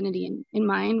somebody's identity in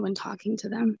mind when talking to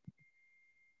them.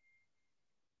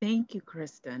 Thank you,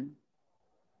 Kristen.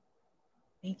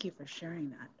 Thank you for sharing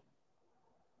that.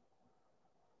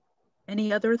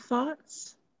 Any other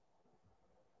thoughts?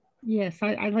 Yes,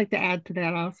 I'd like to add to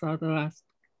that also, the last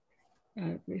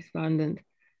respondent.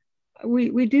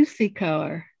 We do see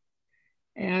color,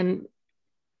 and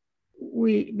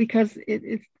because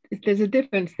there's a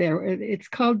difference there. It's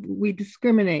called, we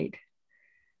discriminate.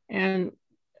 And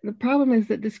the problem is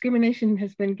that discrimination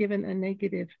has been given a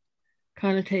negative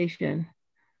connotation.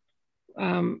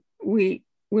 When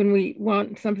we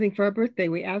want something for our birthday,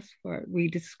 we ask for it.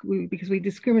 Because we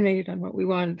discriminated on what we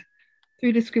want.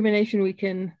 Through discrimination, we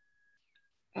can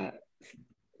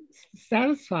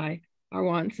satisfy our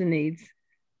wants and needs,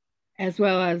 as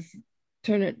well as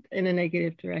turn it in a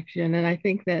negative direction. And I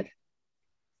think that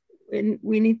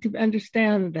we need to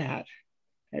understand that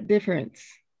difference.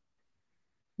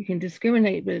 You can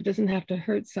discriminate, but it doesn't have to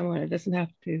hurt someone. It doesn't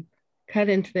have to cut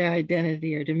into their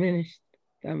identity or diminish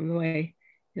them the way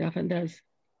it often does.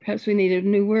 Perhaps we need a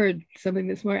new word, something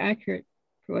that's more accurate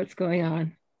for what's going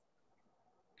on.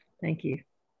 Thank you.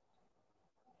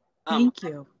 Thank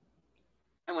you.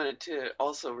 I wanted to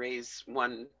also raise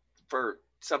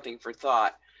something for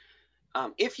thought.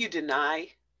 If you deny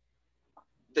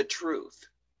the truth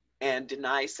and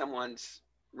deny someone's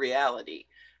reality,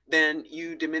 then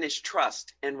you diminish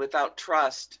trust. And without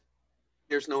trust,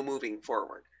 there's no moving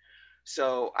forward.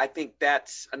 So I think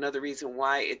that's another reason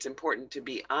why it's important to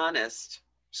be honest,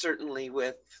 certainly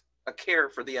with a care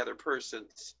for the other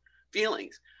person's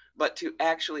feelings, but to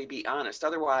actually be honest.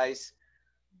 Otherwise,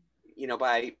 you know,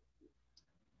 by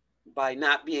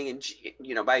not being,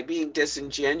 by being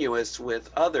disingenuous with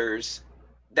others,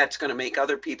 that's going to make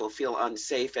other people feel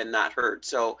unsafe and not heard.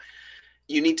 So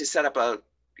you need to set up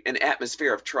an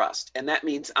atmosphere of trust, and that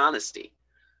means honesty.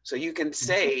 So you can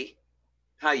say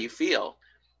how you feel,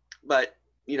 but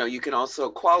you can also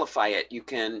qualify it. You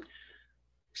can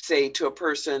say to a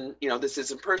person, this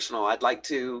isn't personal. I'd like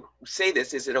to say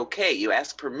this. Is it okay? You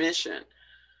ask permission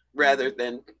rather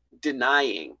than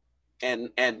denying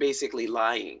and basically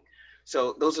lying.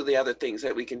 So those are the other things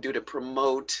that we can do to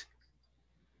promote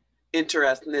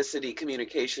interethnicity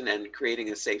communication and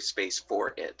creating a safe space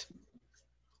for it.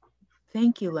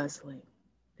 Thank you, Leslie.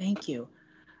 Thank you.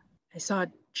 I saw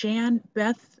Jan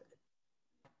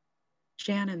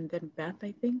and then Beth,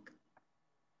 I think.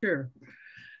 Sure.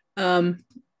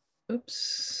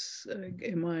 Oops,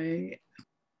 am I?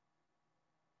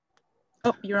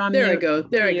 Oh, you're on there. Mute. I go.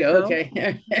 There I go. Okay,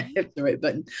 I hit the right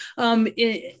button.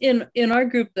 In our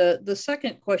group, the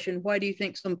second question: why do you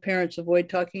think some parents avoid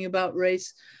talking about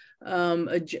race?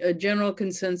 A general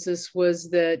consensus was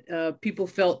that people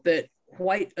felt that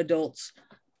white adults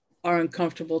are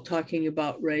uncomfortable talking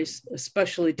about race,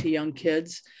 especially to young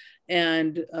kids,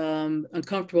 and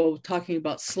uncomfortable talking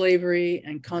about slavery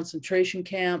and concentration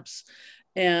camps.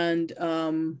 And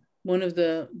one of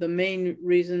the main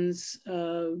reasons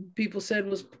people said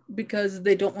was because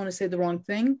they don't want to say the wrong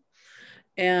thing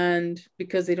and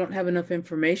because they don't have enough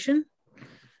information.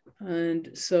 And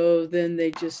so then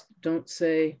they just don't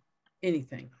say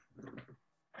anything.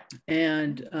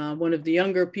 And one of the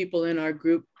younger people in our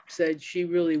group said she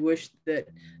really wished that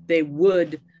they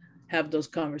would have those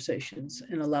conversations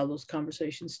and allow those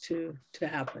conversations to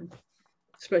happen,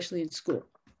 especially in school.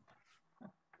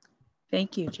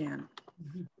 Thank you, Jan.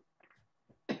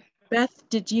 Beth,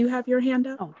 did you have your hand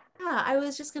up? Oh. Yeah, I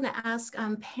was just going to ask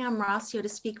Pam Rossio to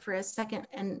speak for a second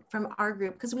and from our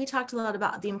group, because we talked a lot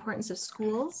about the importance of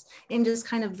schools and just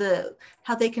kind of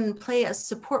how they can play a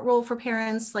support role for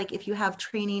parents, like if you have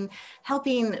training,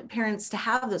 helping parents to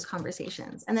have those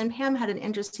conversations. And then Pam had an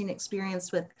interesting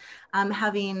experience with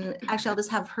actually I'll just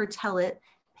have her tell it.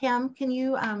 Pam, can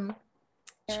you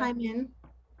chime in?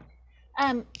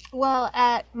 Well,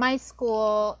 at my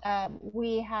school, I'm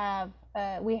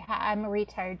a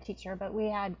retired teacher, but we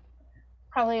had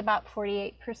probably about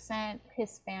 48%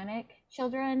 Hispanic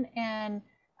children. And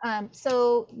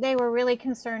so they were really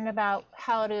concerned about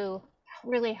how to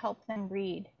really help them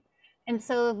read. And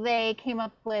so they came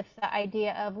up with the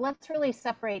idea of let's really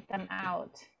separate them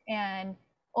out and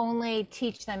only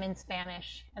teach them in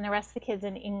Spanish and the rest of the kids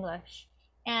in English.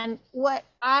 And what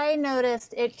I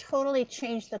noticed, it totally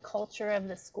changed the culture of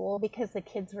the school because the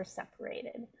kids were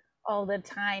separated all the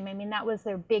time. I mean, that was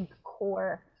their big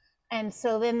core. And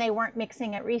so then they weren't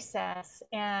mixing at recess,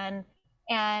 and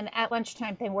at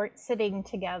lunchtime they weren't sitting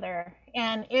together.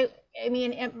 And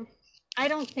I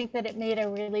don't think that it made a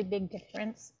really big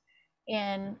difference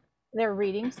in their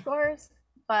reading scores,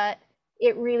 but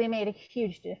it really made a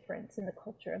huge difference in the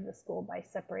culture of the school by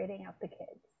separating out the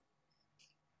kids.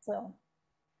 So.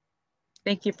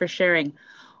 Thank you for sharing.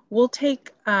 We'll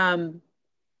take a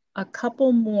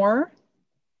couple more.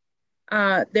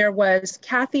 There was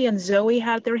Kathy and Zoe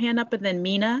had their hand up, and then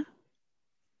Mina.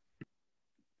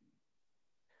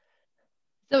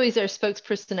 Zoe's our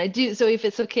spokesperson. Zoe, if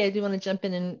it's okay, I do want to jump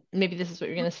in, and maybe this is what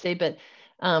you're going to say, but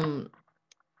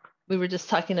we were just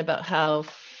talking about how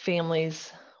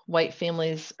white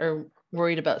families are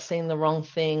worried about saying the wrong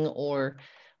thing or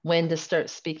when to start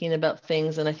speaking about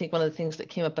things. And I think one of the things that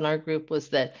came up in our group was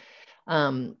that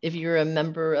if you're a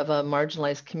member of a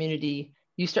marginalized community,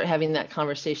 you start having that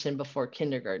conversation before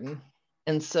kindergarten.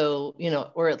 And so,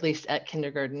 or at least at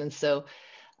kindergarten. And so,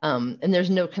 and there's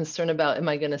no concern about, am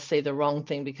I going to say the wrong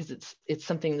thing? Because it's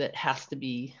something that has to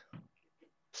be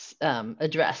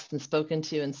addressed and spoken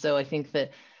to. And so I think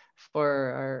that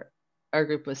for our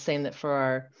group was saying that for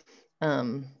our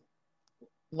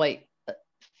white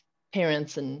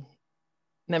parents and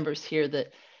members here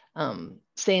that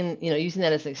saying, using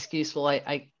that as an excuse, well,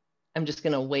 I'm just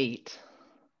going to wait.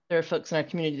 There are folks in our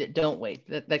community that don't wait.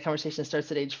 That conversation starts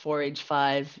at age 4, age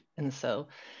 5. And so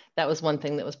that was one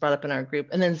thing that was brought up in our group.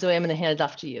 And then Zoe, I'm going to hand it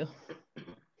off to you.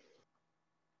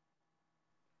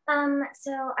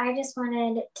 So I just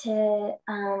wanted to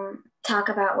talk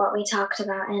about what we talked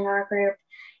about in our group.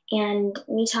 And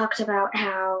we talked about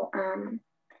how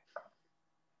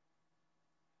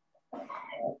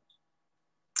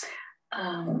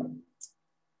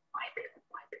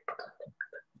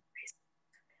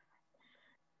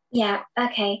yeah,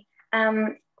 okay.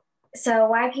 So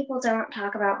why people don't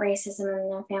talk about racism in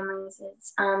their families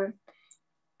is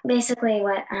basically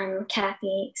what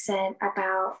Kathy said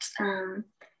about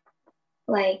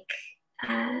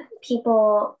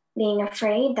people being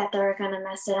afraid that they're going to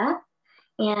mess it up.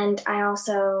 And I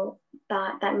also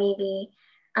thought that maybe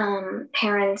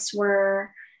parents were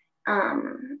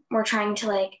trying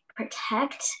to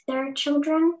protect their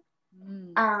children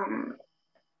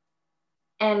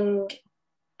and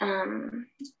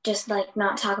just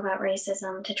not talk about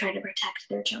racism to try to protect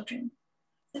their children.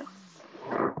 So.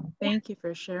 Thank you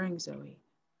for sharing, Zoe.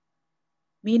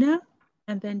 Mina,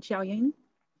 and then Xiaoying.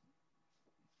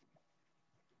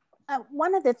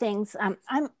 One of the things,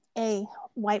 I'm a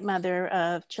white mother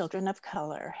of children of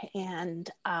color. And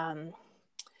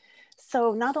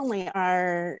so not only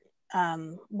are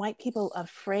white people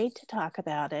afraid to talk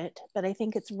about it, but I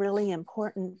think it's really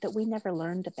important that we never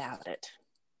learned about it.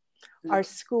 Our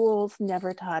schools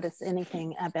never taught us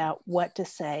anything about what to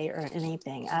say or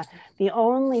anything. The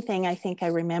only thing I think I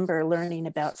remember learning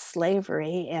about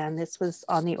slavery, and this was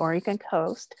on the Oregon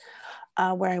coast,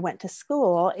 where I went to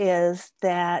school, is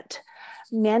that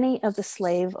many of the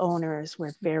slave owners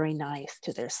were very nice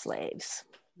to their slaves.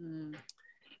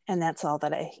 And that's all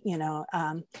that I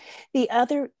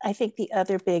think the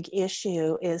other big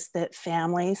issue is that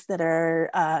families that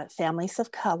are families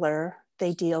of color,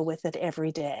 they deal with it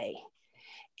every day.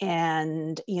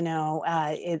 And,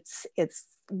 it's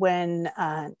when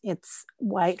it's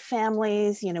white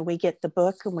families, we get the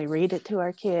book and we read it to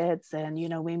our kids, and,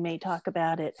 we may talk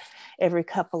about it every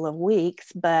couple of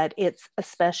weeks, but it's a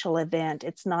special event.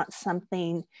 It's not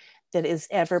something that is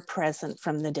ever present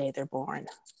from the day they're born.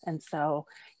 And so,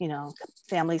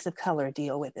 families of color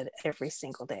deal with it every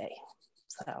single day.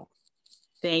 So.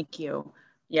 Thank you.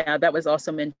 Yeah, that was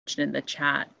also mentioned in the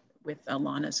chat with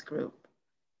Alana's group.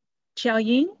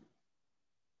 Xiaoying?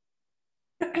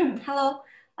 Hello,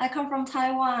 I come from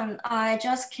Taiwan. I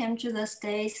just came to the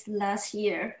States last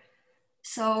year.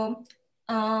 So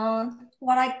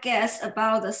what I guess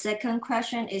about the second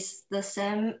question is the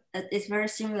same. It's very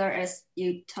similar as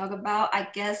you talk about. I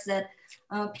guess that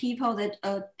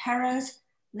parents,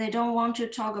 they don't want to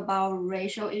talk about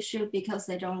racial issue because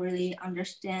they don't really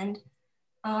understand.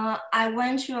 I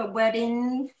went to a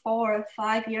wedding 4 or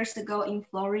 5 years ago in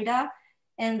Florida,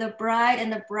 and the bride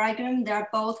and the bridegroom, they're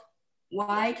both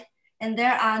white, and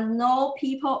there are no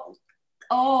people,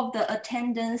 all of the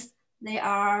attendants, they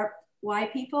are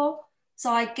white people.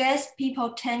 So I guess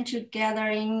people tend to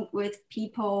gathering with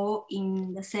people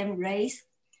in the same race.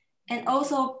 And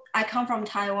also I come from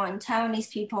Taiwan. Taiwanese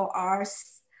people are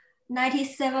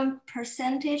 97%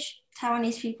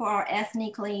 Taiwanese people are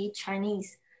ethnically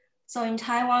Chinese. So in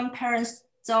Taiwan, parents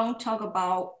don't talk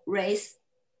about race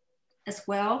as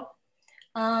well.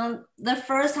 The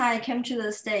first time I came to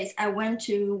the States, I went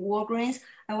to Walgreens.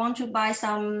 I want to buy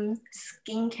some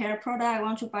skincare product. I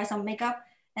want to buy some makeup.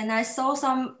 And I saw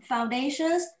some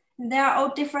foundations. They are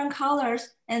all different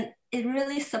colors. And it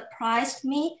really surprised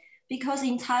me because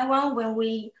in Taiwan, when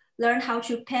we learn how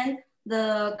to paint,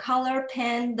 the color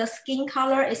pen, the skin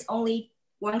color is only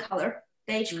one color,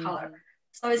 beige color.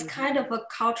 So it's kind of a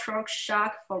cultural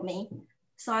shock for me.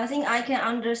 So I think I can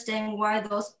understand why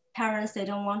those parents, they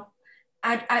don't want,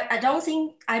 I don't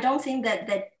think that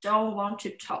they don't want to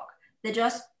talk. They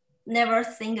just never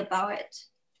think about it.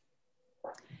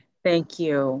 Thank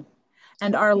you.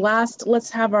 And our last, let's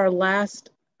have our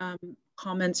last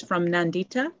comments from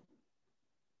Nandita.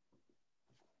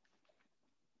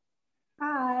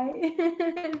 Hi.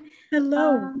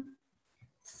 Hello.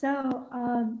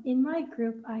 In my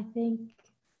group, I think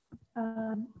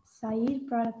Saeed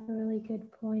brought up a really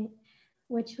good point,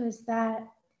 which was that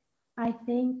I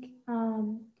think,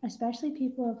 especially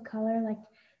people of color,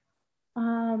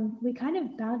 we kind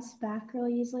of bounce back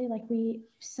really easily. Like we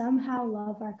somehow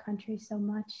love our country so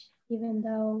much, even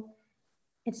though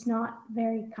it's not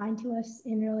very kind to us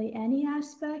in really any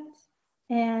aspect.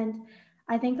 And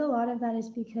I think a lot of that is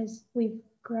because we've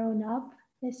grown up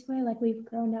this way. Like we've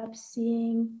grown up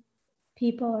seeing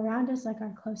people around us, like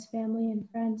our close family and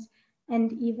friends,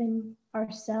 and even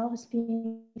ourselves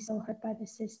being so hurt by the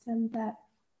system that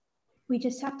we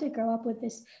just have to grow up with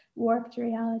this warped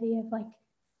reality of like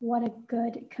what a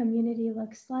good community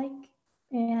looks like.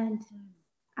 And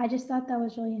I just thought that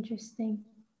was really interesting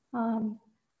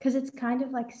because it's kind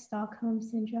of like Stockholm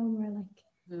syndrome where like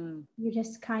you're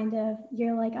just kind of,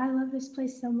 you're like, I love this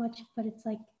place so much, but it's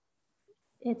like,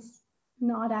 it's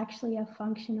not actually a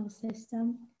functional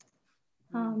system.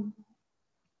 So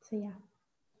yeah.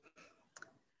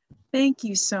 Thank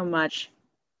you so much.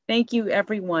 Thank you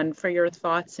everyone for your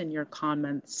thoughts and your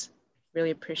comments.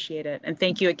 Really appreciate it. And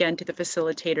thank you again to the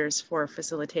facilitators for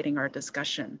facilitating our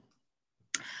discussion.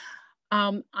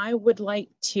 I would like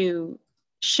to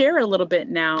share a little bit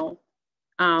now.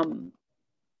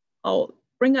 I'll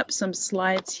bring up some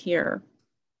slides here.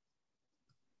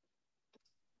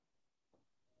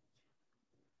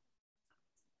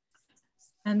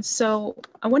 And so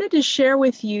I wanted to share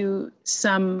with you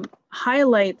some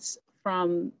highlights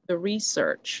from the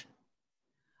research.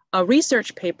 A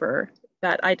research paper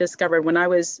that I discovered when I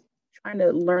was trying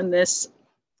to learn this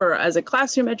as a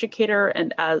classroom educator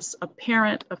and as a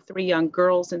parent of 3 young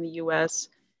girls in the US.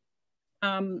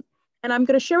 And I'm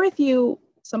going to share with you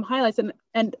some highlights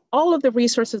and all of the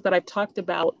resources that I've talked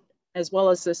about, as well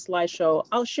as this slideshow,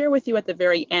 I'll share with you at the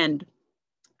very end.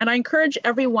 And I encourage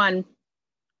everyone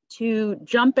to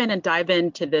jump in and dive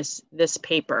into this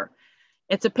paper.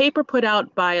 It's a paper put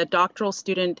out by a doctoral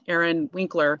student, Erin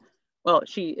Winkler. Well,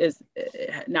 she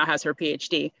now has her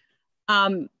PhD,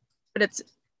 but it's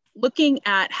looking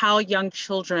at how young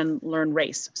children learn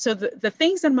race. So the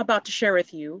things that I'm about to share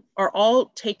with you are all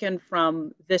taken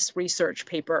from this research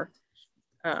paper.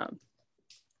 The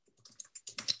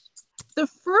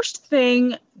first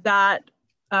thing that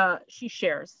she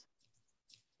shares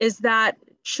is that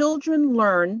children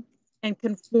learn and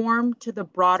conform to the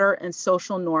broader and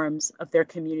social norms of their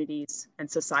communities and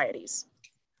societies.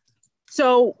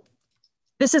 So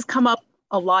this has come up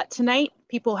a lot tonight.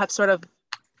 People have sort of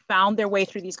found their way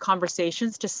through these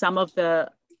conversations to some of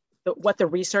what the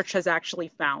research has actually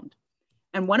found.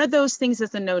 And one of those things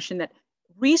is the notion that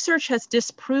research has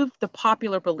disproved the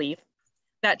popular belief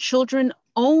that children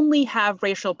only have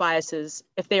racial biases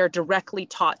if they are directly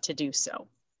taught to do so.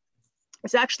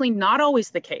 It's actually not always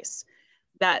the case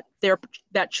that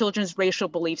children's racial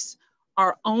beliefs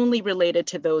are only related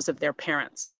to those of their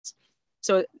parents.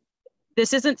 So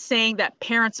this isn't saying that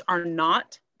parents are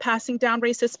not passing down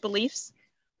racist beliefs,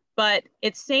 but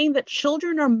it's saying that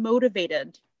children are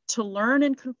motivated to learn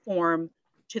and conform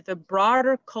to the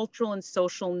broader cultural and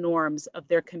social norms of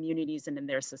their communities and in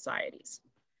their societies.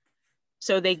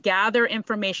 So they gather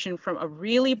information from a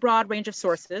really broad range of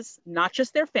sources, not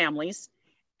just their families,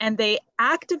 and they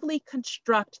actively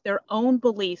construct their own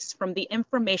beliefs from the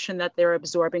information that they're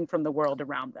absorbing from the world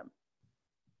around them.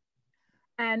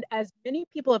 And as many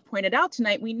people have pointed out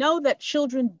tonight, we know that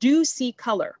children do see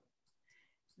color.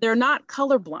 They're not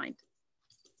colorblind.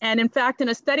 And in fact, in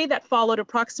a study that followed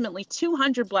approximately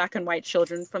 200 Black and white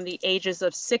children from the ages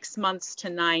of 6 months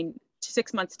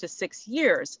to 6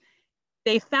 years,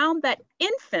 they found that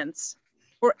infants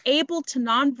were able to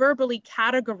non-verbally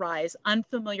categorize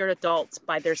unfamiliar adults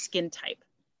by their skin type.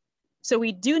 So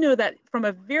we do know that from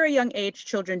a very young age,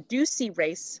 children do see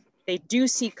race, they do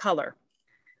see color.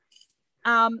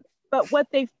 But what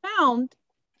they found,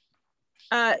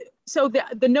 so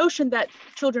the notion that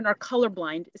children are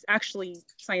colorblind is actually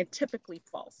scientifically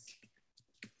false.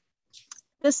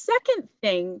 The second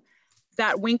thing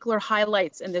that Winkler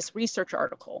highlights in this research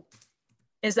article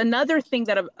is another thing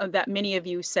that many of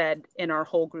you said in our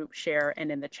whole group share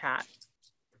and in the chat.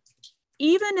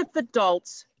 Even if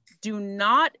adults do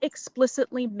not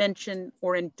explicitly mention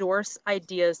or endorse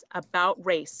ideas about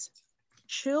race,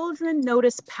 children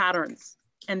notice patterns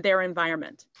in their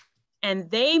environment, and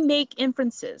they make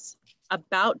inferences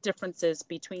about differences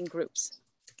between groups.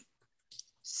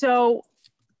 So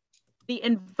the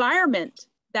environment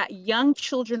that young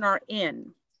children are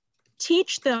in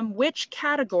teach them which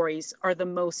categories are the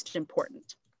most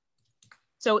important.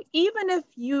 So even if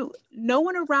no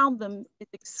one around them is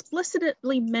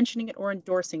explicitly mentioning it or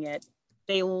endorsing it,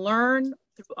 they learn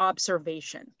through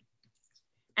observation.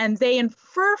 And they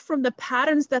infer from the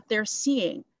patterns that they're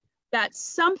seeing that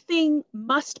something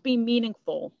must be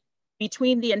meaningful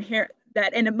between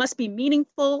and it must be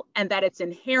meaningful and that it's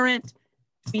inherent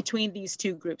between these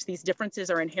two groups. These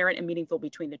differences are inherent and meaningful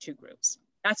between the two groups.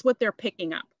 That's what they're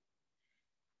picking up.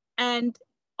 And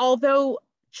although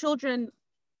children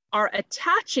are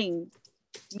attaching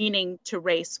meaning to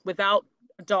race without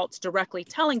adults directly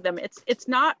telling them, it's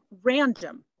not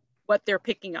random what they're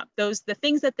picking up. The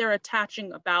things that they're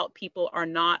attaching about people are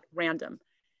not random.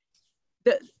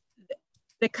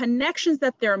 The connections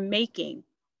that they're making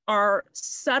are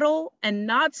subtle and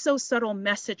not so subtle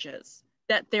messages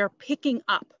that they're picking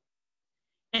up.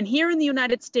 And here in the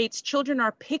United States, children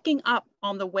are picking up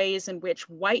on the ways in which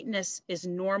whiteness is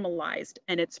normalized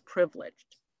and it's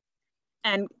privileged.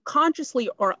 And consciously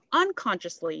or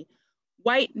unconsciously,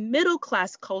 white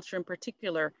middle-class culture in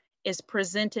particular is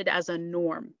presented as a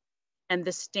norm and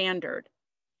the standard.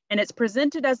 And it's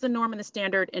presented as the norm and the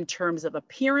standard in terms of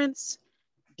appearance,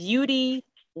 beauty,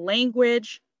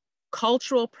 language,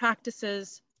 cultural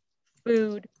practices,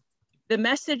 food. The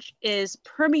message is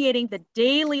permeating the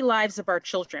daily lives of our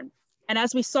children. And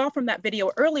as we saw from that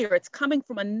video earlier, it's coming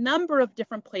from a number of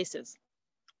different places.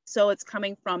 So it's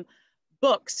coming from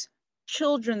books,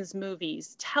 children's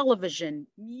movies, television,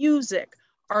 music,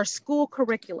 our school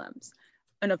curriculums,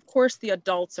 and of course the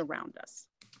adults around us.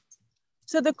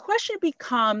 So the question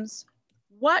becomes,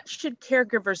 what should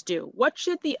caregivers do? What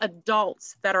should the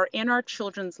adults that are in our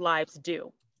children's lives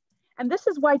do? And this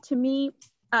is why, to me,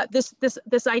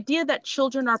 this idea that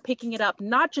children are picking it up,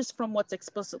 not just from what's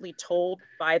explicitly told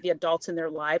by the adults in their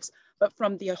lives, but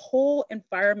from the whole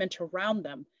environment around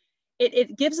them,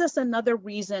 it gives us another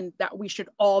reason that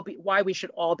why we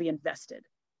should all be invested,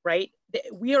 right?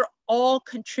 We are all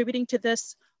contributing to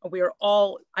this, or we are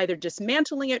all either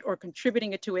dismantling it or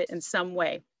contributing to it in some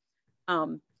way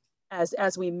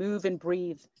as we move and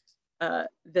breathe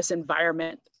this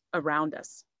environment around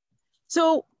us.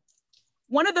 So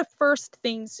one of the first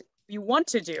things you want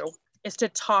to do is to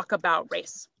talk about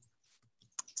race.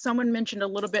 Someone mentioned a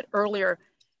little bit earlier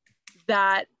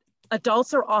that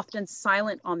adults are often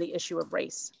silent on the issue of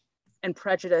race and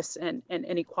prejudice and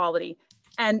inequality.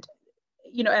 And,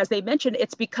 as they mentioned,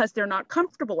 it's because they're not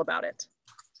comfortable about it.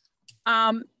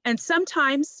 And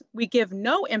sometimes we give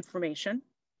no information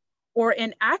or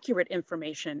inaccurate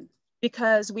information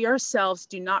because we ourselves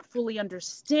do not fully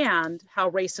understand how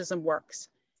racism works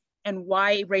and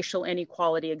why racial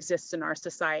inequality exists in our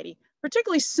society,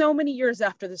 particularly so many years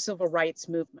after the civil rights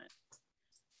movement.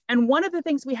 And one of the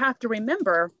things we have to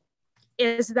remember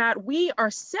is that we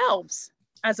ourselves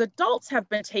as adults have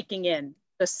been taking in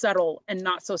the subtle and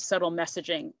not so subtle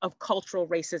messaging of cultural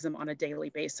racism on a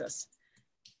daily basis.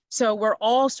 So we're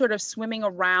all sort of swimming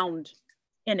around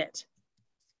in it.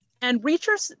 And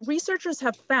researchers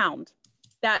have found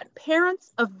that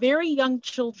parents of very young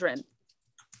children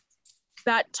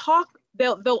that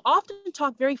they'll often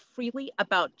talk very freely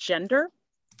about gender,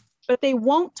 but they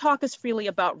won't talk as freely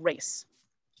about race.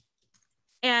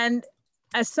 And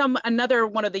as another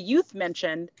one of the youth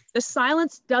mentioned, the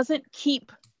silence doesn't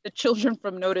keep the children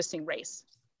from noticing race,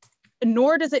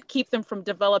 nor does it keep them from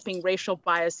developing racial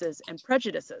biases and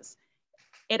prejudices.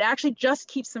 It actually just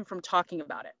keeps them from talking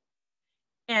about it.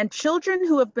 And children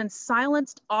who have been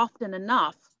silenced often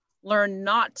enough learn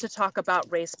not to talk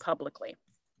about race publicly.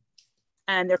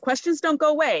 And their questions don't go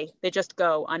away, they just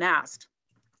go unasked.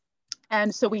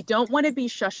 And so we don't want to be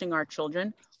shushing our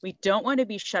children. We don't want to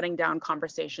be shutting down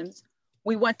conversations.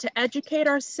 We want to educate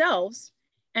ourselves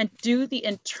and do the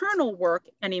internal work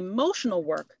and emotional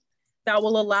work that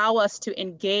will allow us to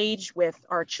engage with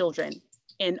our children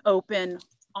in open,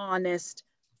 honest,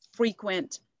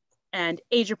 frequent, and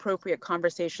age-appropriate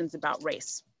conversations about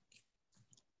race.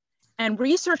 And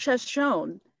research has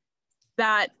shown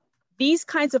that these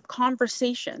kinds of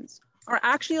conversations are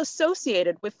actually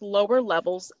associated with lower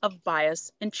levels of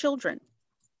bias in children.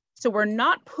 So we're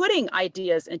not putting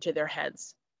ideas into their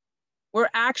heads. We're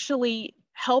actually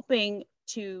helping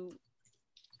to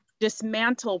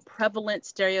dismantle prevalent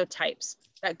stereotypes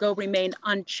that remain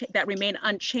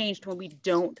unchanged when we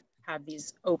don't have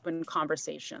these open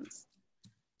conversations.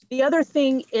 The other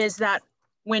thing is that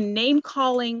when name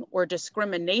calling or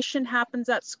discrimination happens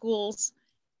at schools,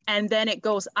 and then it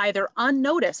goes either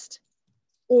unnoticed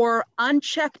or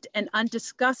unchecked and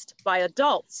undiscussed by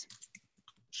adults,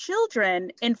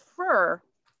 children infer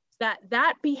that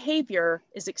that behavior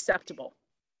is acceptable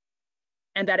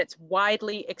and that it's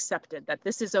widely accepted, that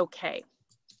this is okay.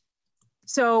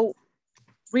 So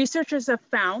researchers have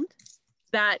found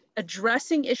that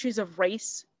addressing issues of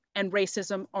race and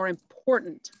racism are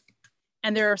important.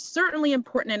 And they're certainly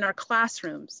important in our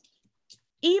classrooms,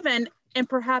 even and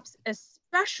perhaps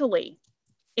especially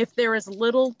if there is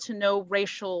little to no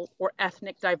racial or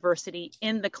ethnic diversity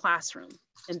in the classroom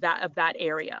of that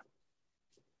area.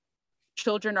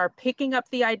 Children are picking up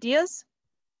the ideas,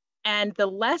 and the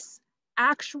less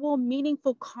actual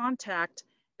meaningful contact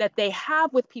that they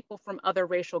have with people from other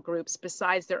racial groups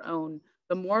besides their own,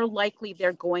 the more likely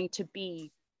they're going to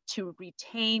be to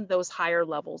retain those higher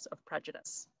levels of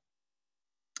prejudice.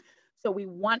 So we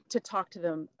want to talk to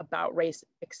them about race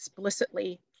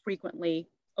explicitly, frequently,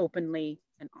 openly,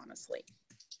 and honestly.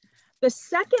 The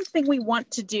second thing we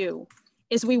want to do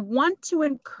is we want to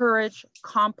encourage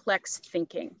complex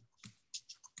thinking.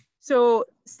 So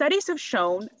studies have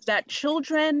shown that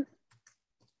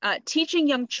teaching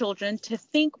young children to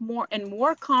think in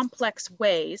more complex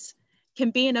ways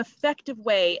can be an effective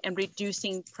way in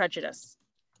reducing prejudice.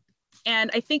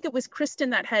 And I think it was Kristen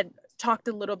that had talked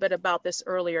a little bit about this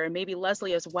earlier, and maybe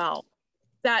Leslie as well,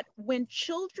 that when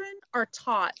children are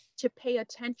taught to pay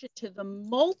attention to the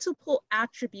multiple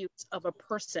attributes of a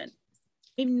person,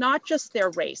 and not just their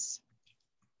race,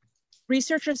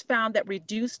 researchers found that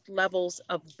reduced levels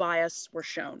of bias were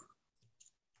shown.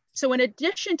 So in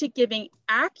addition to giving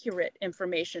accurate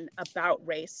information about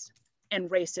race and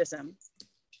racism,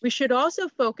 we should also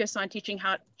focus on teaching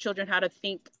children how to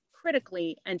think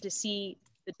critically and to see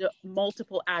the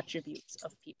multiple attributes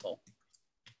of people.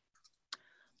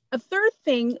 A third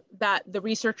thing that the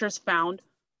researchers found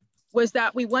was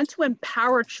that we want to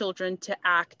empower children to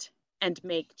act and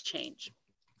make change.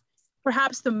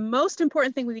 Perhaps the most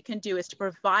important thing we can do is to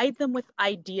provide them with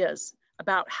ideas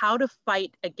about how to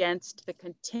fight against the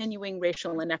continuing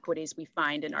racial inequities we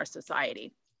find in our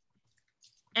society.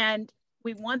 And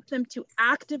we want them to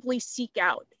actively seek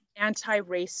out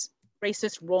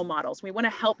anti-racist role models. We want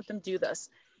to help them do this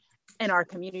in our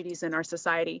communities, in our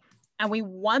society. And we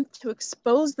want to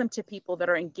expose them to people that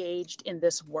are engaged in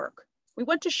this work. We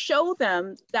want to show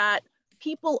them that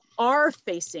people are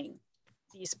facing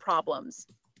these problems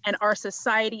and our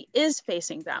society is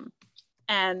facing them.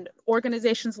 And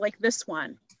organizations like this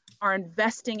one are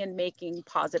investing in making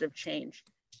positive change.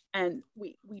 And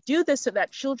we do this so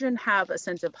that children have a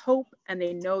sense of hope and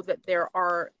they know that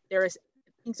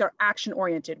things are action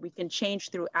oriented. We can change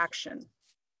through action.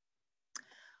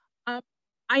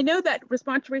 I know that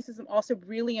response to racism also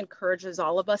really encourages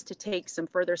all of us to take some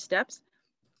further steps.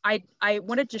 I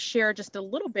wanted to share just a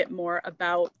little bit more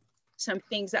about some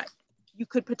things that you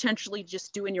could potentially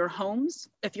just do in your homes.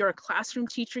 If you're a classroom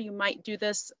teacher, you might do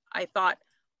this. I thought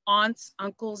aunts,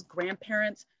 uncles,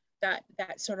 grandparents that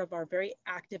sort of are very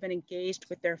active and engaged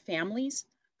with their families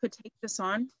could take this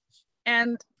on.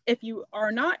 And if you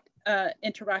are not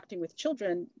interacting with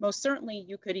children, most certainly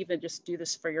you could even just do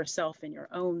this for yourself in your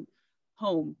own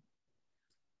home.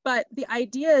 But the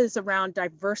idea is around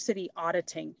diversity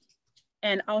auditing.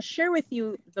 And I'll share with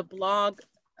you the blog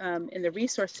and the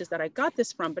resources that I got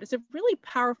this from, but it's a really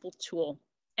powerful tool.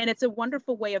 And it's a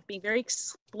wonderful way of being very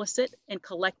explicit in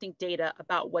collecting data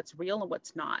about what's real and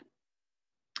what's not.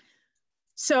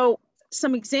 So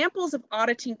some examples of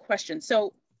auditing questions.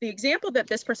 So the example that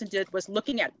this person did was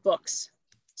looking at books.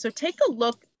 So take a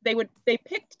look, they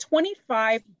picked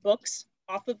 25 books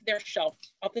off of their shelf,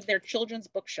 off of their children's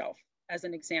bookshelf as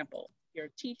an example. You're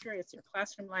a teacher, it's your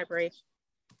classroom library.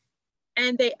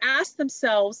 And they asked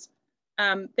themselves,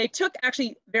 they took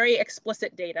actually very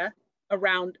explicit data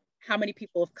around how many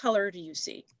people of color do you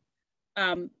see?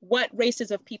 What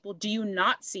races of people do you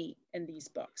not see in these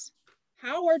books?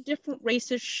 How are different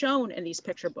races shown in these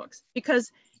picture books?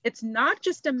 Because it's not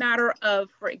just a matter of,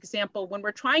 for example, when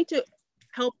we're trying to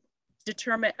help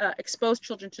determine, expose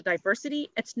children to diversity,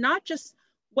 it's not just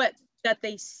that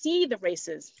they see the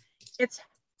races, it's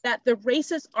that the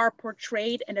races are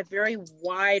portrayed in a very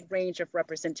wide range of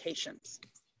representations.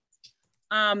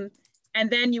 And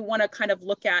then you want to kind of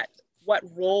look at what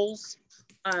roles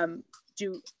are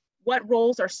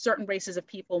certain races of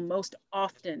people most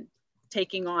often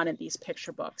taking on in these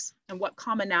picture books, and what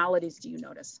commonalities do you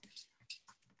notice?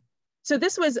 So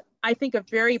this was, I think, a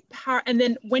very powerful, and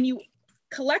then when you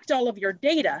collect all of your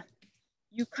data,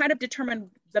 you kind of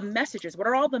determine the messages. What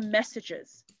are all the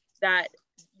messages that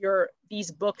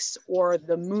these books or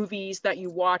the movies that you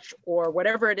watch or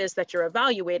whatever it is that you're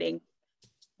evaluating,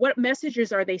 what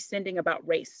messages are they sending about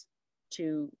race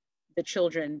to the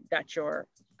children that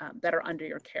that are under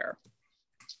your care?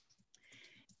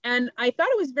 And I thought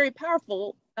it was very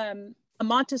powerful. A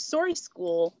Montessori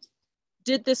school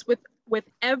did this with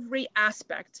every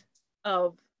aspect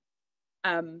of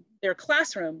their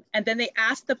classroom. And then they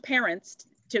asked the parents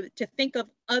to think of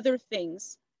other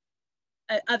things,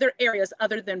 other areas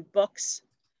other than books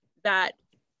that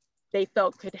they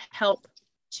felt could help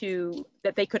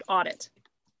that they could audit.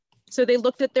 So they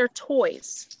looked at their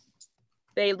toys.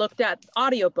 They looked at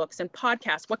audiobooks and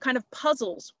podcasts. What kind of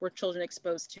puzzles were children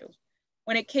exposed to?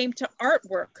 When it came to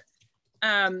artwork,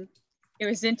 it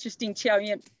was interesting.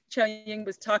 Xiao Ying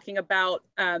was talking about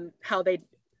how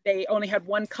they only had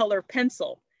one color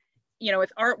pencil. You know,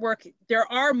 with artwork,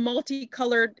 there are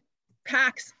multicolored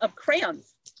packs of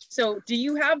crayons. So do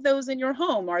you have those in your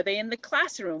home? Are they in the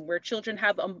classroom where children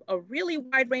have a really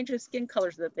wide range of skin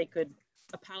colors that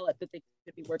a palette that they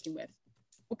could be working with?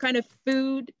 What kind of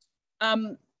food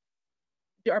are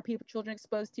children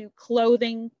exposed to?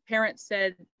 Clothing, parents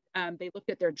said they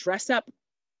looked at their dress up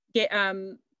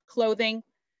clothing.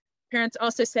 Parents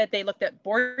also said they looked at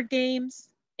board games,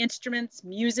 instruments,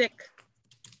 music,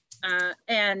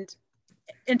 and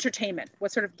entertainment.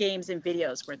 What sort of games and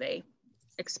videos were they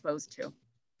exposed to?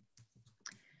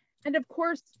 And of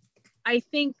course, I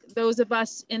think those of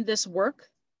us in this work,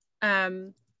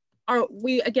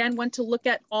 we again want to look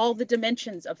at all the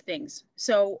dimensions of things.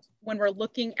 So when we're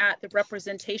looking at the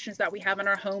representations that we have in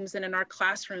our homes and in our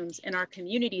classrooms, in our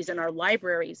communities, in our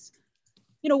libraries,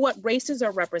 you know, what races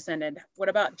are represented? What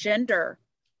about gender?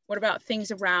 What about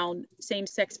things around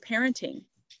same-sex parenting?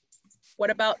 What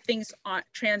about things on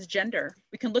transgender?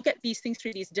 We can look at these things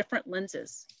through these different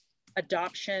lenses: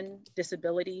 adoption,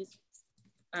 disabilities,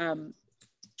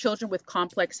 children with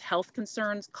complex health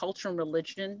concerns, culture and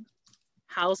religion,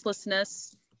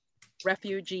 houselessness,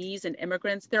 refugees and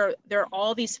immigrants. There are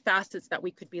all these facets that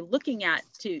we could be looking at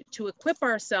to equip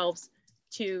ourselves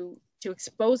to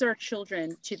expose our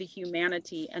children to the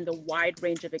humanity and the wide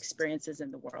range of experiences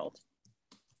in the world.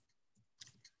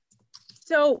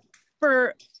 So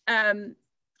for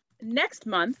next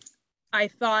month, I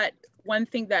thought one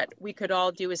thing that we could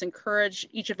all do is encourage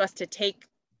each of us to take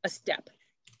a step.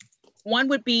 One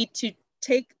would be to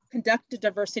conduct a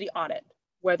diversity audit,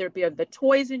 whether it be of the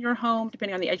toys in your home,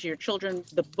 depending on the age of your children,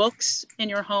 the books in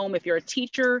your home. If you're a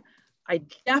teacher, I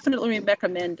definitely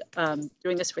recommend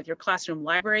doing this with your classroom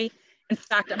library. In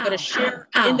fact, I'm going to share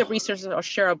in the resources, I'll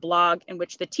share a blog in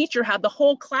which the teacher had the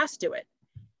whole class do it.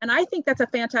 And I think that's a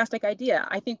fantastic idea.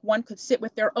 I think one could sit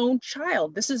with their own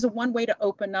child. This is one way to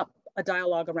open up a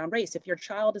dialogue around race. If your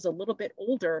child is a little bit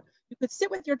older, you could sit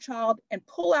with your child and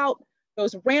pull out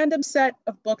those random set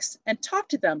of books and talk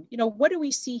to them. You know, what do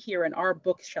we see here in our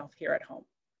bookshelf here at home?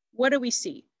 What do we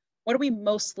see? What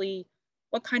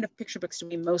kind of picture books do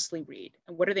we mostly read?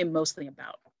 And what are they mostly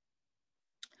about?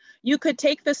 You could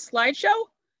take this slideshow,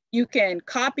 you can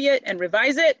copy it and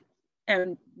revise it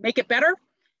and make it better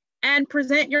and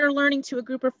present your learning to a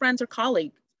group of friends or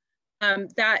colleagues.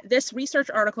 This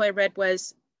research article I read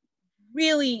was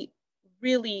really,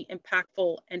 really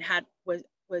impactful and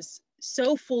was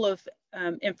so full of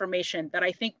information that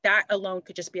I think that alone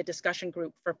could just be a discussion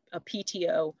group for a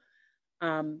PTO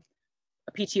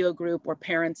group or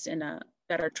parents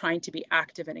that are trying to be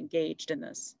active and engaged in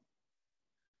this.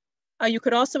 You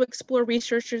could also explore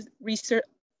resources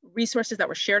that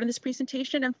were shared in this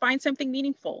presentation and find something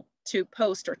meaningful to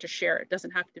post or to share. It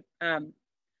doesn't have to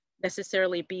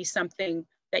necessarily be something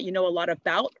that you know a lot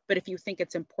about, but if you think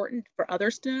it's important for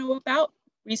others to know about,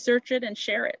 research it and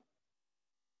share it.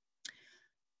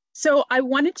 So I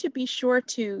wanted to be sure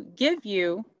to give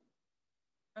you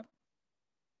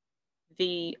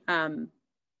the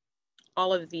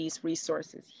all of these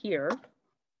resources here.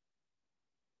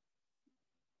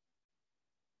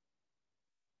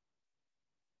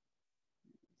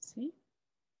 See?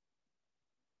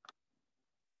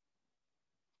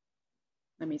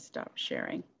 Let me stop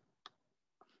sharing.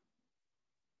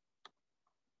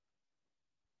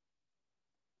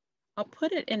 I'll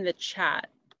put it in the chat.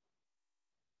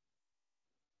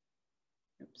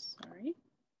 Oops, sorry.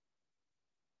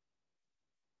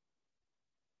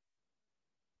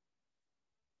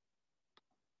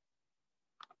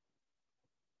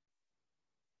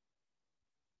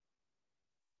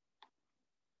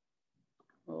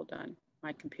 Hold on,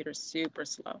 my computer's super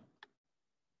slow.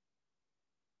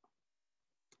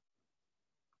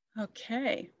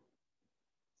 Okay,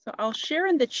 so I'll share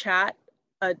in the chat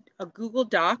a Google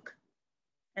Doc,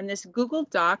 and this Google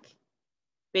Doc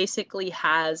basically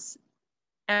has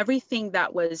everything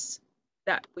that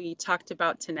we talked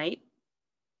about tonight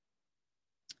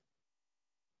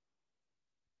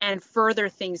and further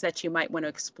things that you might want to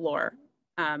explore.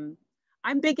 I'm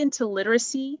big into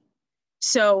literacy.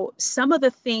 So some of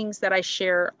the things that I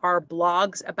share are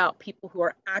blogs about people who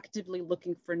are actively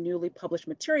looking for newly published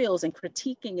materials and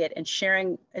critiquing it and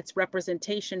sharing its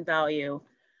representation value.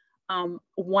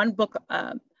 One book,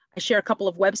 I share a couple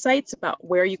of websites about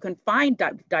where you can find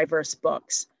diverse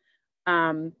books.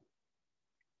 And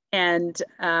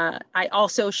I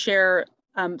also share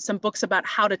some books about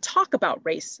how to talk about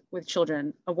race with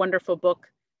children. A wonderful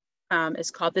book is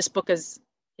called This Book is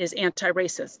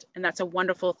Anti-Racist. And that's a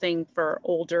wonderful thing for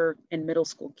older and middle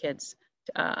school kids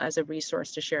as a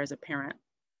resource to share as a parent.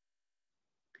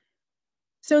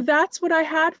 So that's what I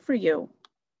had for you.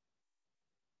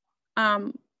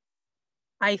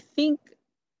 I think,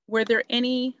 were there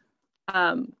any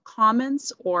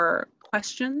comments or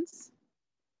questions?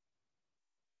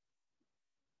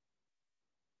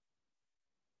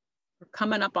 We're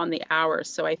coming up on the hour,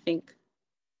 so I think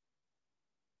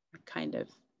I kind of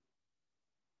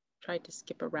tried to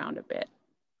skip around a bit.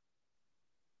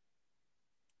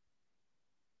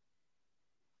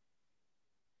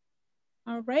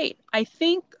 All right, I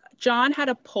think John had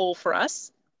a poll for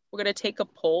us. We're going to take a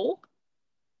poll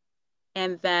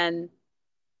and then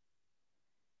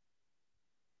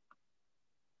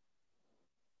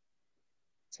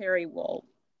Terry will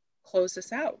close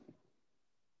us out.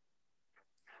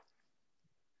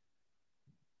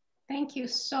 Thank you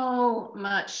so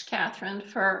much, Catherine,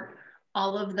 for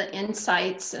all of the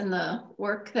insights and the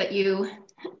work that you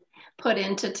put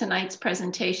into tonight's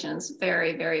presentations.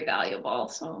 Very, very valuable.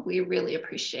 So we really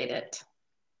appreciate it.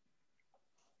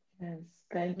 Yes,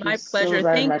 thank you. My pleasure. So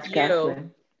very thank much, you.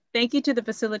 Catherine. Thank you to the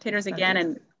facilitators again,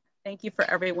 and thank you for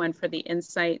everyone for the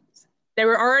insights. They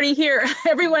were already here.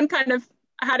 Everyone kind of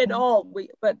had it all,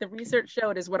 but the research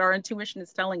showed is what our intuition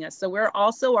is telling us. So we're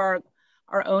also our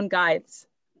own guides.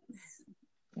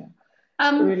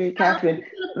 Really, Catherine,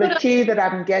 the key that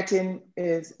I'm getting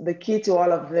is the key to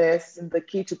all of this, and the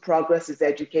key to progress is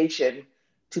education.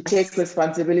 To take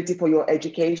responsibility for your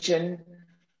education,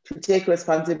 to take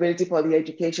responsibility for the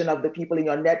education of the people in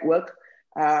your network,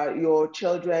 your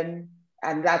children,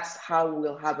 and that's how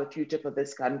we'll have a future for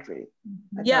this country.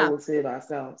 That's how we'll save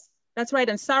ourselves. That's right.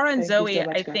 And Sarah and Zoe, so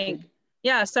much, I think,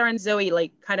 yeah, Sarah and Zoe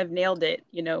like kind of nailed it,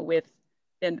 you know, with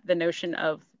the notion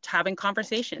of having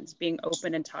conversations, being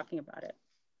open and talking about it.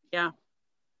 Yeah.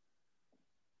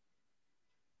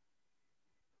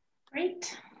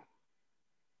 Great.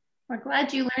 We're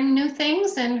glad you learned new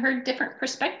things and heard different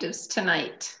perspectives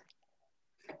tonight.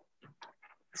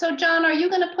 So John, are you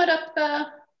going to put up the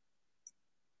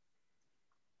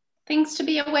things to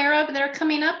be aware of that are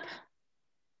coming up?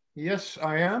 Yes,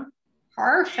 I am.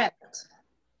 Perfect.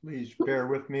 Please bear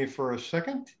with me for a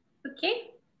second. Okay.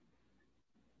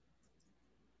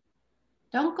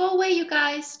 Don't go away, you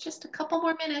guys. Just a couple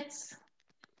more minutes.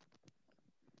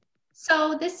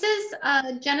 So this is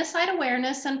Genocide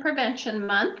Awareness and Prevention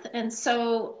Month. And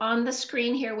so on the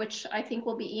screen here, which I think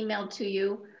will be emailed to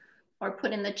you or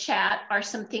put in the chat, are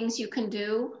some things you can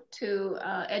do to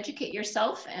educate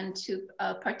yourself and to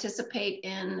participate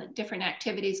in different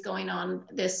activities going on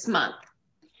this month.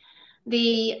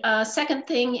 The second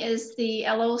thing is the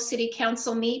LO City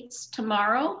Council meets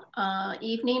tomorrow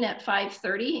evening at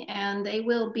 5:30, and they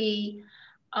will be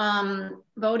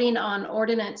voting on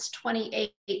Ordinance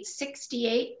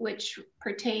 2868, which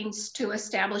pertains to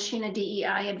establishing a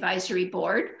DEI advisory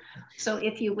board. So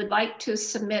if you would like to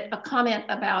submit a comment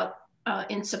about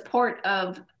in support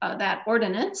of that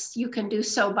ordinance, you can do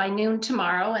so by noon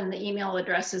tomorrow, and the email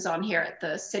address is on here at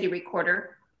the city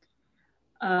recorder.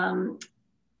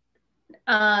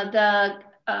 The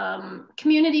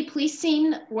community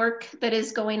policing work that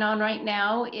is going on right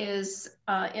now is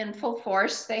in full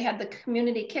force. They had the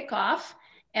community kickoff,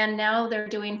 and now they're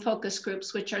doing focus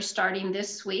groups, which are starting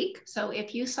this week. So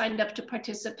if you signed up to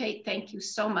participate, thank you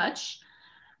so much.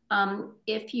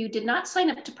 If you did not sign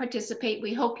up to participate,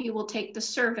 we hope you will take the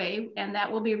survey, and that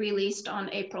will be released on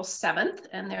April 7th.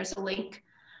 And there's a link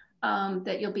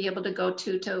that you'll be able to go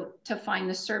to find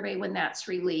the survey when that's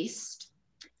released.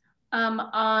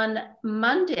 On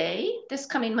Monday, this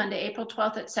coming Monday, April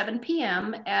 12th at 7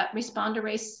 p.m. at Respond to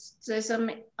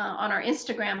Racism on our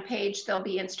Instagram page, there'll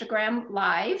be Instagram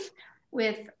Live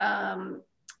with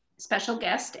special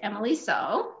guest Emily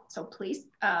Zoe. So please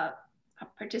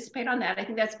participate on that. I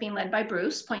think that's being led by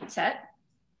Bruce Poinsett.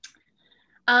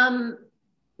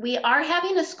 We are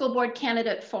having a school board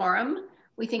candidate forum.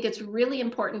 We think it's really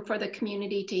important for the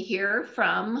community to hear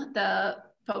from the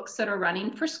folks that are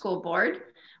running for school board.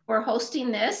 We're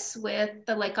hosting this with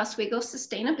the Lake Oswego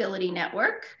Sustainability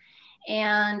Network,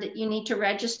 and you need to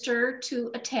register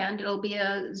to attend. It'll be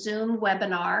a Zoom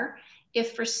webinar.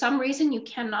 If for some reason you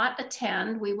cannot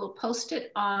attend, we will post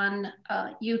it on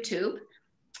YouTube.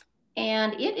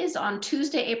 And it is on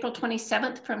Tuesday, April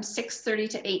 27th from 6:30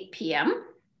 to 8 p.m.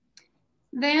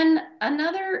 Then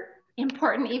another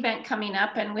important event coming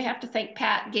up, and we have to thank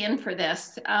Pat Ginn for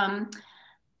this.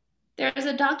 There's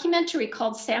a documentary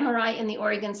called Samurai in the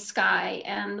Oregon Sky,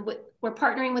 and we're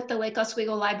partnering with the Lake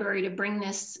Oswego Library to bring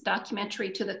this documentary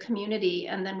to the community,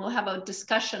 and then we'll have a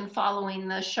discussion following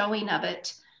the showing of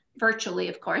it, virtually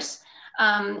of course,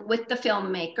 with the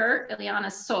filmmaker,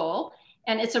 Ileana Soul.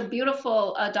 And it's a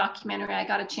beautiful documentary. I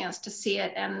got a chance to see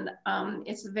it, and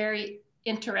it's very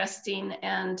interesting,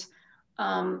 and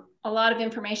a lot of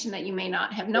information that you may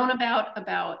not have known about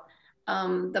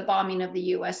the bombing of the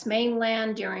US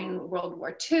mainland during World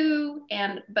War II,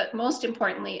 but most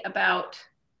importantly about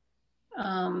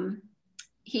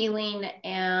healing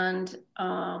and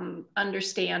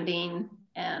understanding,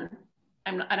 and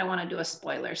I don't want to do a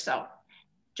spoiler, so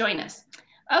join us.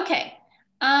 Okay,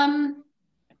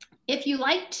 if you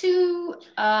like to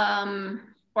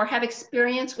or have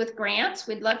experience with grants,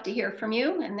 we'd love to hear from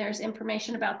you, and there's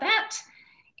information about that.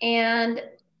 And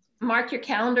mark your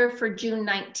calendar for June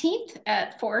 19th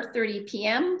at 4:30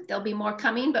 p.m. There'll be more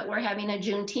coming, but we're having a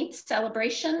Juneteenth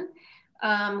celebration.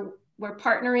 We're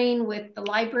partnering with the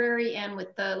library and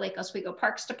with the Lake Oswego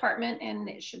Parks Department, and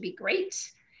it should be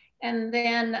great. And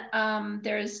then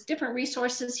there's different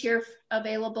resources here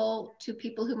available to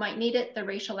people who might need it. The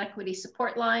Racial Equity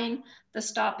Support Line, the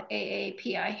Stop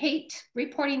AAPI Hate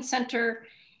Reporting Center.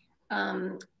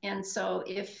 And so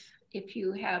if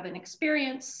you have an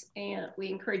experience, and we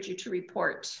encourage you to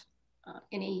report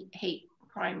any hate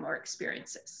crime or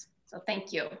experiences. So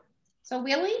thank you. So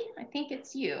Willie, I think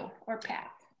it's you or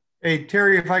Pat. Hey,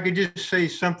 Terry, if I could just say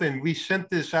something. We sent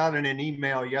this out in an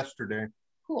email yesterday.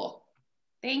 Cool.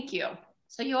 Thank you.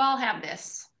 So you all have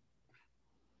this.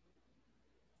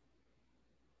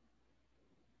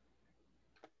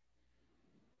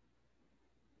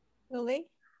 Willie?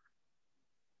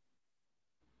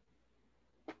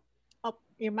 Oh,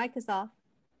 your mic is off.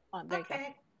 Oh, there you go.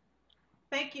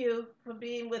 Thank you for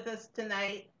being with us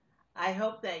tonight. I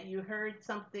hope that you heard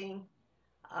something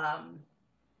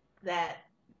that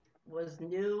was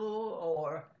new,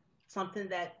 or something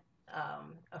that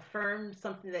affirmed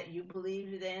something that you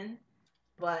believed in,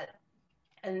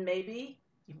 and maybe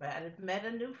you might have met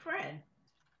a new friend.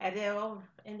 At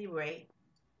any rate,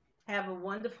 have a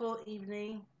wonderful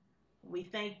evening. We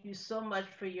thank you so much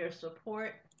for your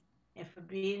support and for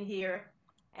being here.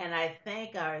 And I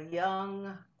thank our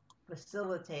young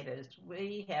facilitators.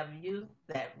 We have youth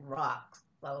that rocks.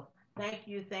 So thank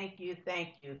you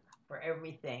for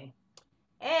everything.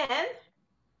 And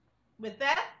with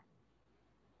that,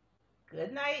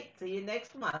 good night. See you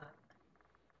next month.